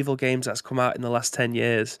Resident Evil games that's come out in the last 10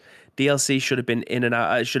 years. DLC should have been in and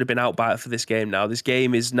out. It should have been out by for this game now. This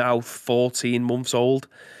game is now 14 months old.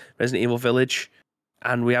 Resident Evil Village.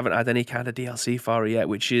 And we haven't had any kind of DLC for it yet,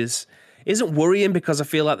 which isn't worrying, because I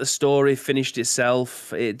feel like the story finished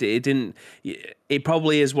itself. It didn't. It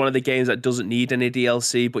probably is one of the games that doesn't need any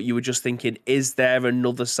DLC. But you were just thinking, is there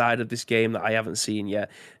another side of this game that I haven't seen yet?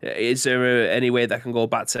 Is there any way that can go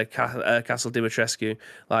back to Castle Dimitrescu?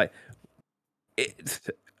 Like, do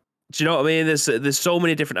you know what I mean? There's so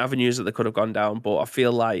many different avenues that they could have gone down, but I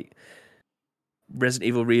feel like Resident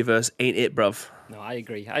Evil Reverse ain't it, bruv. No, I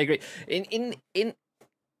agree.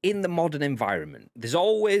 In the modern environment, there's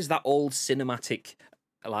always that old cinematic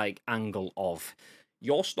angle of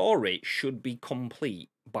your story should be complete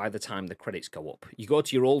by the time the credits go up. You go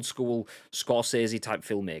to your old school Scorsese type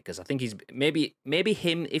filmmakers. I think he's maybe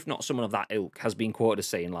him, if not someone of that ilk, has been quoted as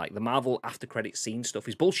saying like the Marvel after credits scene stuff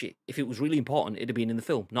is bullshit. If it was really important, it'd have been in the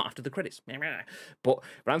film, not after the credits. But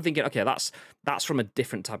I'm thinking, okay, that's from a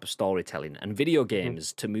different type of storytelling, and video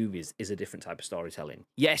games to movies is a different type of storytelling.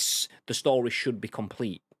 Yes, the story should be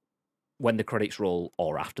complete when the credits roll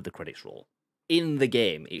or after the credits roll. In the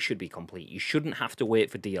game, it should be complete. You shouldn't have to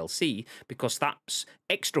wait for DLC, because that's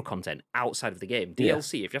extra content outside of the game.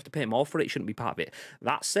 DLC, if you have to pay more for it, it shouldn't be part of it.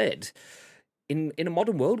 That said, in a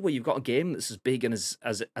modern world where you've got a game that's as big and as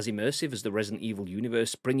immersive as the Resident Evil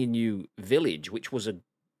universe, bringing you Village, which was a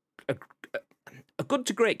good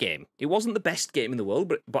to great game. It wasn't the best game in the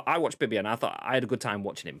world, but I watched Bibby and I thought I had a good time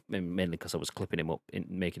watching him, mainly because I was clipping him up,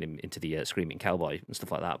 making him into the screaming cowboy and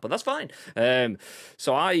stuff like that. But that's fine.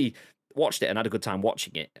 So I watched it and had a good time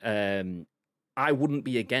watching it. I wouldn't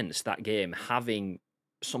be against that game having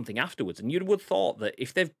something afterwards. And you would have thought that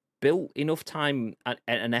if they've built enough time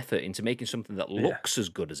and effort into making something that looks as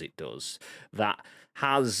good as it does, that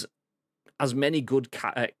has as many good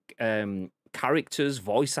characters,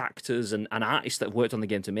 voice actors, and artists that have worked on the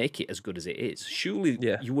game to make it as good as it is, surely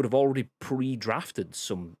you would have already pre-drafted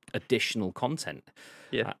some additional content.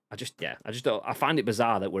 I find it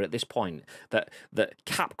bizarre that we're at this point that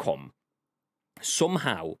Capcom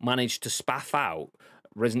somehow managed to spaff out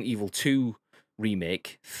Resident Evil 2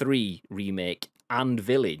 remake, 3 remake, and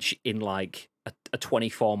Village in like a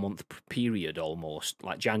 24-month period almost,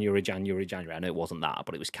 like January. I know it wasn't that,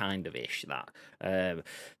 but it was kind of ish that.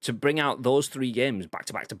 To bring out those 3 games back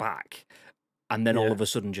to back to back, and then all of a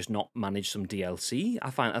sudden just not manage some DLC, I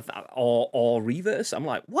find, or reverse. I'm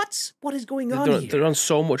like, what is going on here? They're on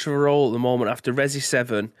so much of a roll at the moment after Resi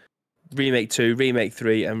 7. Remake 2, Remake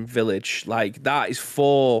 3, and Village. Like, that is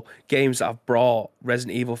 4 games that have brought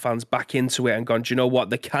Resident Evil fans back into it and gone, do you know what?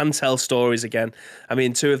 They can tell stories again. I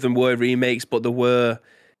mean, 2 of them were remakes, but there were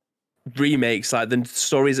remakes. Like, the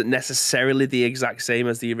story isn't necessarily the exact same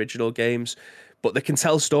as the original games, but they can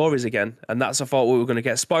tell stories again. And that's, I thought, what we were going to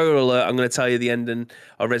get. Spoiler alert, I'm going to tell you the ending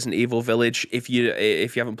of Resident Evil Village. If you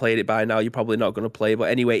haven't played it by now, you're probably not going to play.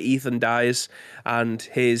 But anyway, Ethan dies, and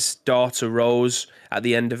his daughter Rose, at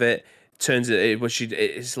the end of it,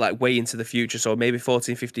 it's like way into the future, so maybe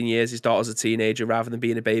 14, 15 years, his daughter's a teenager rather than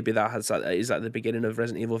being a baby that is at the beginning of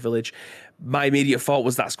Resident Evil Village. My immediate thought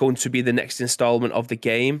was that's going to be the next installment of the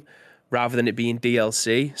game rather than it being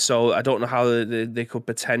DLC, so I don't know how they could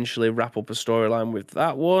potentially wrap up a storyline with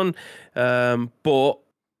that one, but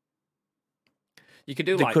you could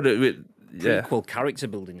do prequel character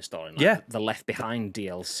building story, like the Left Behind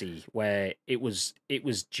DLC, where it was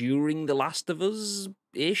during The Last of Us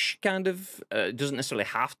ish, kind of. It doesn't necessarily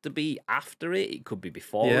have to be after it; it could be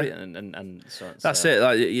before it, and so that's it.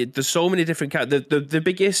 Like, there's so many different the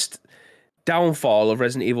biggest downfall of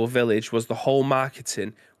Resident Evil Village was the whole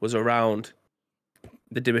marketing was around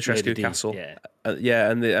the Dimitrescu D, castle. yeah.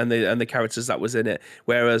 Yeah, and the characters that was in it.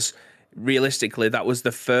 Whereas realistically, that was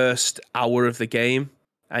the first hour of the game,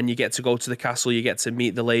 and you get to go to the castle, you get to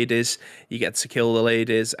meet the ladies, you get to kill the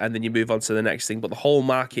ladies, and then you move on to the next thing. But the whole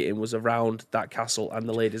marketing was around that castle and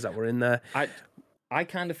the ladies that were in there. I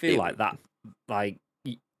kind of feel like that, like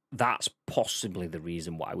that's possibly the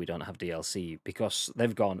reason why we don't have DLC, because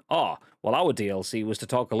they've gone, oh, well, our DLC was to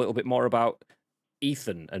talk a little bit more about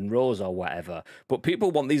Ethan and Rose or whatever, but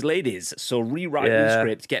people want these ladies, so rewrite the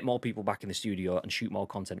script, get more people back in the studio and shoot more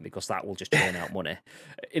content, because that will just churn out money.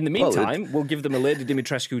 In the meantime, we'll give them a Lady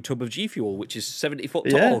Dimitrescu tub of G Fuel, which is 70 foot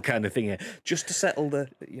tall kind of thing, just to settle the,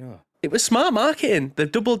 you know. It was smart marketing.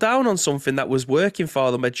 They've doubled down on something that was working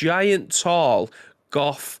for them. A giant, tall,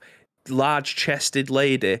 goth, large-chested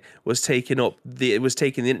lady was taking the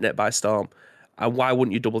internet by storm. And why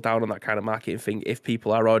wouldn't you double down on that kind of marketing thing if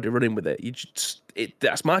people are already running with it?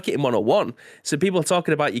 That's marketing 101. So people are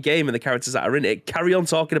talking about your game and the characters that are in it. Carry on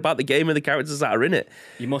talking about the game and the characters that are in it.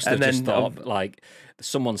 You must have just thought, like,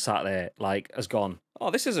 someone sat there, like, has gone, oh,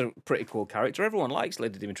 this is a pretty cool character. Everyone likes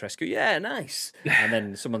Lady Dimitrescu. Yeah, nice. And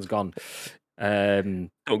then someone's gone, don't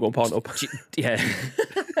go on Pornhub. Yeah.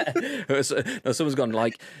 No, someone's gone,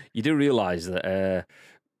 like, you do realise that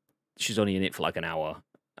she's only in it for like an hour.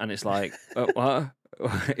 And it's like, what?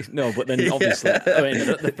 No, but then obviously, I mean,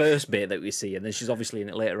 the first bit that we see, and then she's obviously in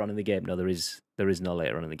it later on in the game. No, there is no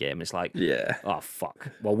later on in the game. It's like, oh fuck.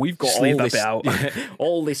 Well, we've got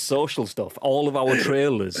all this social stuff, all of our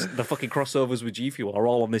trailers, the fucking crossovers with G Fuel are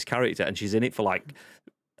all on this character, and she's in it for like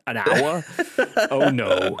an hour. Oh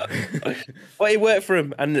no. Well, it worked for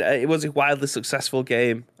him, and it was a wildly successful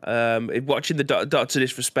game. Watching the Doctor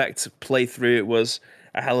Disrespect play through it was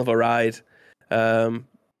a hell of a ride.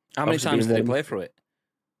 How many times did he play through it?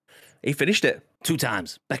 He finished it 2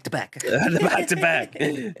 times, back to back. Back to back.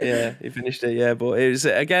 Yeah, he finished it. Yeah, but it was,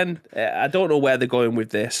 again, I don't know where they're going with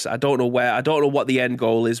this. I don't know what the end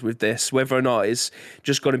goal is with this. Whether or not it's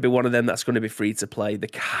just going to be one of them that's going to be free to play. They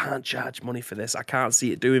can't charge money for this. I can't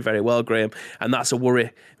see it doing very well, Graham, and that's a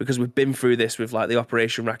worry, because we've been through this with like the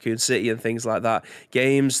Operation Raccoon City and things like that.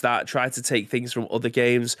 Games that try to take things from other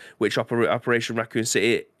games, which Operation Raccoon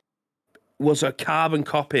City was a carbon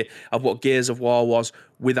copy of what Gears of War was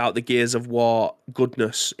without the Gears of War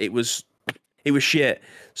goodness. It was shit.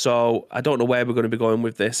 So I don't know where we're going to be going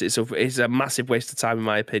with this. It's a massive waste of time, in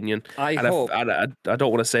my opinion. I don't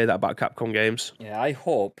want to say that about Capcom games. Yeah, I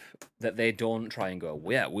hope that they don't try and go,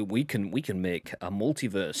 yeah, we can make a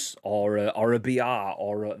multiverse or a BR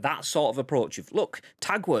or that sort of approach of, look,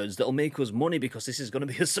 tag words that'll make us money because this is going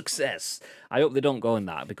to be a success. I hope they don't go in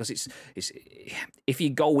that, because it's if you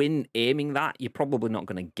go in aiming that, you're probably not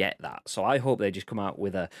going to get that. So I hope they just come out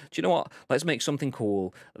with do you know what? Let's make something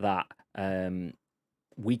cool that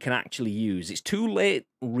we can actually use. It's too late,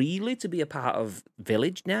 really, to be a part of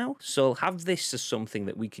Village now. So have this as something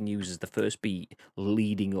that we can use as the first beat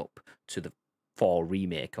leading up to the 4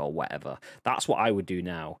 remake or whatever. That's what I would do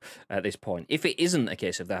now at this point. If it isn't a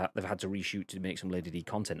case of they've had to reshoot to make some Lady D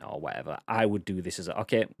content or whatever, I would do this as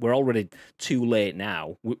okay, we're already too late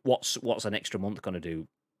now. What's an extra month going to do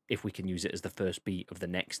if we can use it as the first beat of the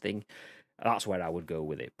next thing? That's where I would go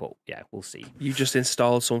with it, but yeah, we'll see. You just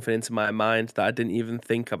installed something into my mind that I didn't even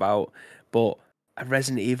think about, but a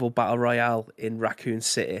Resident Evil Battle Royale in Raccoon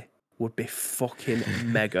City would be fucking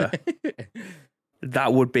mega.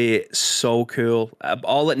 That would be so cool.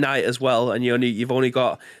 All at night as well, and you've only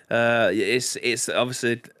got it's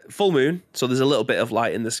obviously full moon, so there's a little bit of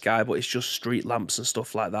light in the sky, but it's just street lamps and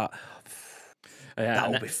stuff like that.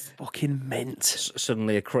 That would be fucking mint.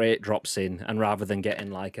 Suddenly a crate drops in, and rather than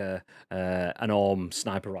getting like an ARM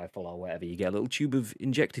sniper rifle or whatever, you get a little tube of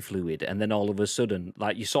injector fluid, and then all of a sudden,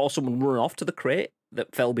 like, you saw someone run off to the crate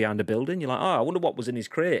that fell behind a building. You're like, oh, I wonder what was in his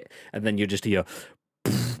crate. And then you just hear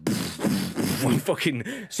fucking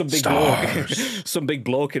some big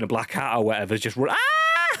bloke in a black hat or whatever just run.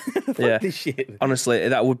 Yeah, this shit. Honestly,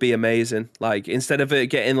 that would be amazing. Like, instead of it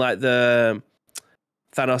getting like the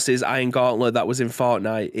Thanos' Iron Gauntlet that was in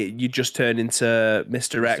Fortnite, you just turn into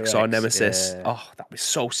Mr. X or Nemesis. Yeah. Oh, that'd be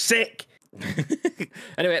so sick.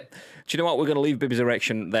 Anyway, do you know what? We're going to leave Bibby's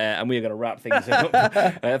Erection there, and we're going to wrap things up.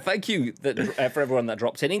 Thank you for everyone that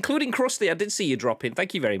dropped in, including Krusty. I did see you drop in.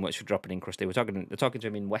 Thank you very much for dropping in, Krusty. We're talking to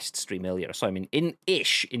him in West Stream earlier. I saw him in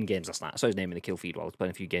games last night. I saw his name in the kill feed while I was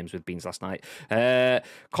playing a few games with Beans last night.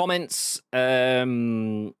 Comments.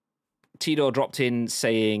 Tito dropped in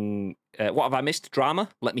saying, what have I missed? Drama?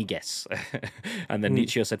 Let me guess. And then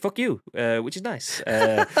Nietzsche said, fuck you, which is nice.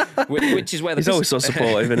 Which is where he's always so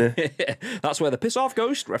supportive, isn't he? That's where the piss off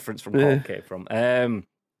ghost reference from Kuhnke came from.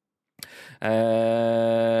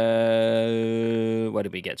 Where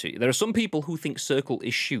did we get to? There are some people who think circle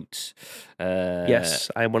is shoot. Yes,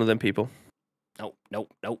 I am one of them people. No.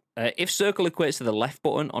 If circle equates to the left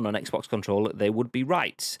button on an Xbox controller, they would be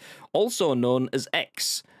right. Also known as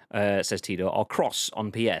X, says Tito, or cross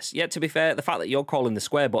on PS. Yeah, to be fair, the fact that you're calling the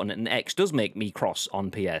square button an X does make me cross on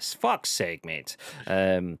PS. Fuck's sake, mate.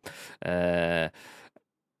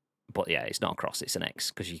 But yeah, it's not a cross, it's an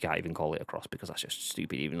X, because you can't even call it a cross, because that's just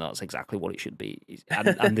stupid, even though that's exactly what it should be.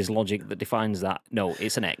 And there's logic that defines that. No,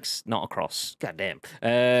 it's an X, not a cross. God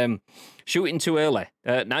damn. Shooting too early.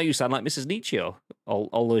 Now you sound like Mrs. Nietzsche.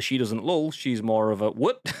 Although she doesn't lull, she's more of a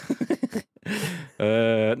what?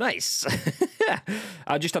 Nice.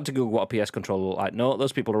 I just had to Google what a PS controller looked like. No,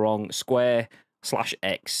 those people are wrong.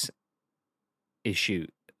 Square/X is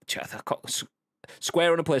shoot.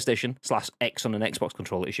 Square on a PlayStation /X on an Xbox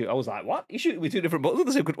controller issue. I was like, what? You shooting with two different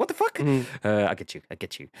buttons? What the fuck? I get you.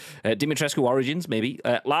 Dimitrescu Origins, maybe.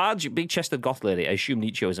 Large, big-chested goth lady. I assume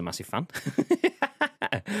Nietzsche is a massive fan.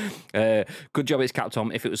 Good job it's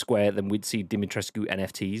Capcom. If it was Square, then we'd see Dimitrescu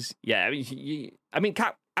NFTs. Yeah,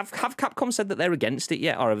 have Capcom said that they're against it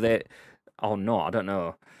yet? Or have they... Oh, no, I don't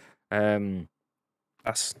know.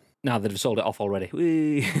 No, they've sold it off already.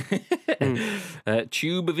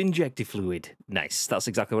 Tube of injective fluid. Nice. That's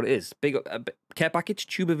exactly what it is. Big care package.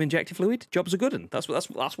 Tube of injective fluid. Job's a good one. That's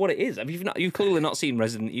what it is. I mean, you've clearly not seen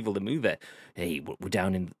Resident Evil the movie. Hey, we're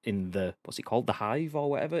down in the what's it called, the Hive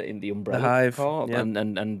or whatever, in the Umbrella. The Hive. Corp, yeah.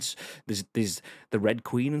 And there's the Red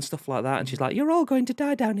Queen and stuff like that. And she's like, "You're all going to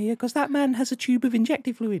die down here because that man has a tube of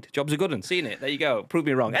injective fluid." Job's a good one. Seen it. There you go. Prove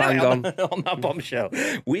me wrong. Bang anyway, on that bombshell,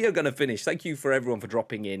 we are going to finish. Thank you for everyone for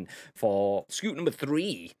dropping in for Scoop number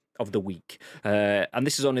 3 of the week. And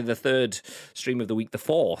this is only the 3rd stream of the week. The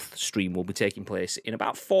 4th stream will be taking place in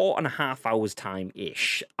about 4.5 hours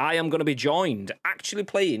time-ish. I am going to be joined, actually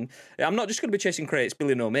playing. I'm not just going to be chasing crates,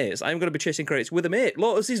 Billy No Mates. I'm going to be chasing crates with a mate.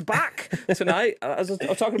 Lotus is back tonight. As I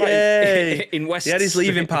was talking about in West... He had his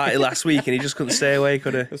leaving party last week and he just couldn't stay away,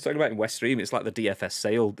 could he? I was talking about in West Stream, it's like the DFS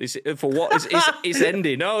sale. For what? It's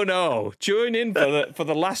ending. Oh, no. Join in for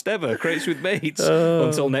the last ever Crates with Mates.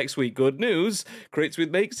 Until next week. Good news. Crates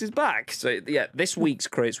with Mates is back. So, yeah, this week's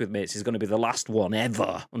Crates with Mates is going to be the last one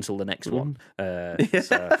ever until the next one. So,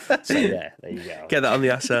 yeah, there you go. Get that on the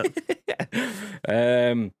asset.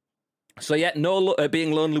 So, yeah,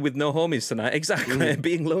 being lonely with no homies tonight. Exactly.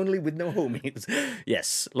 Being lonely with no homies.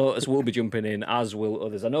 Yes, Lotus will be jumping in, as will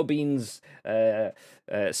others. I know Beans said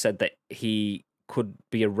that he could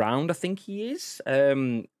be around, I think he is.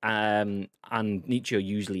 And Nietzsche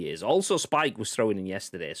usually is. Also, Spike was throwing in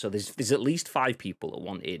yesterday, so there's at least 5 people that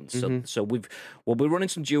want in. So we'll be running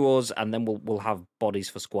some duos, and then we'll have bodies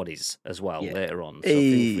for squaddies as well later on. So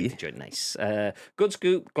feel free to join. Nice. Good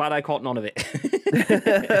scoop. Glad I caught none of it.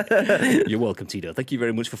 You're welcome, Tito. Thank you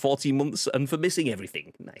very much for 14 months and for missing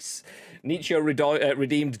everything. Nice. Nietzsche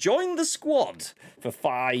redeemed. Join the squad for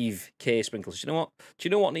 5k sprinkles. Do you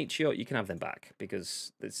know what, Nietzsche? You can have them back,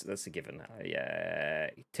 because that's a given.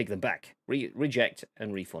 Take them back. Reject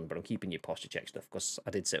and refund, but I'm keeping your posture check stuff because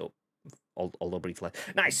I did set up, although briefly.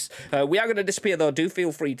 Nice. We are going to disappear though. Do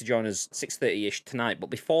feel free to join us 6:30ish tonight. But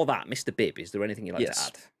before that, Mr. Bibb, is there anything you'd like to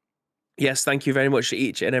add? Yes, thank you very much to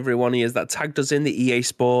each and every one of you that tagged us in the EA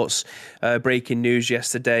Sports breaking news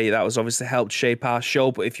yesterday. That was obviously helped shape our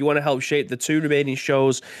show. But if you want to help shape the 2 remaining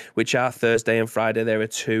shows, which are Thursday and Friday, there are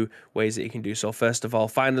 2 ways that you can do so. First of all,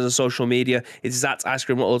 find us on social media. It's at Ice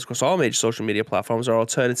Cream Uploads across all major social media platforms, or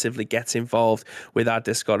alternatively, get involved with our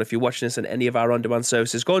Discord. If you're watching this on any of our on-demand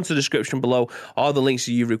services, go into the description below. All the links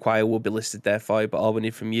you require will be listed there for you. But all we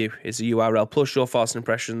need from you is a URL plus your thoughts and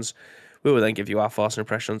impressions. We will then give you our thoughts and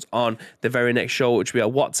impressions on the very next show, which will be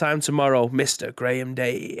at what time tomorrow, Mr. Graham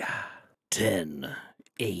Day? 10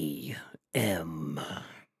 a.m.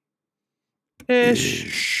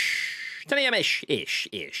 Ish. 10 a.m. Ish.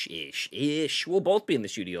 We'll both be in the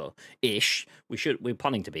studio. Ish. We're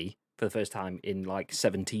planning to be for the first time in like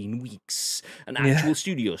 17 weeks. An actual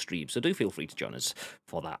studio stream. So do feel free to join us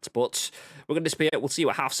for that. But we're going to disappear. We'll see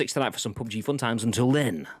you at 6:30 tonight for some PUBG fun times. Until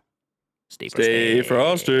then, stay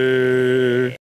frosty.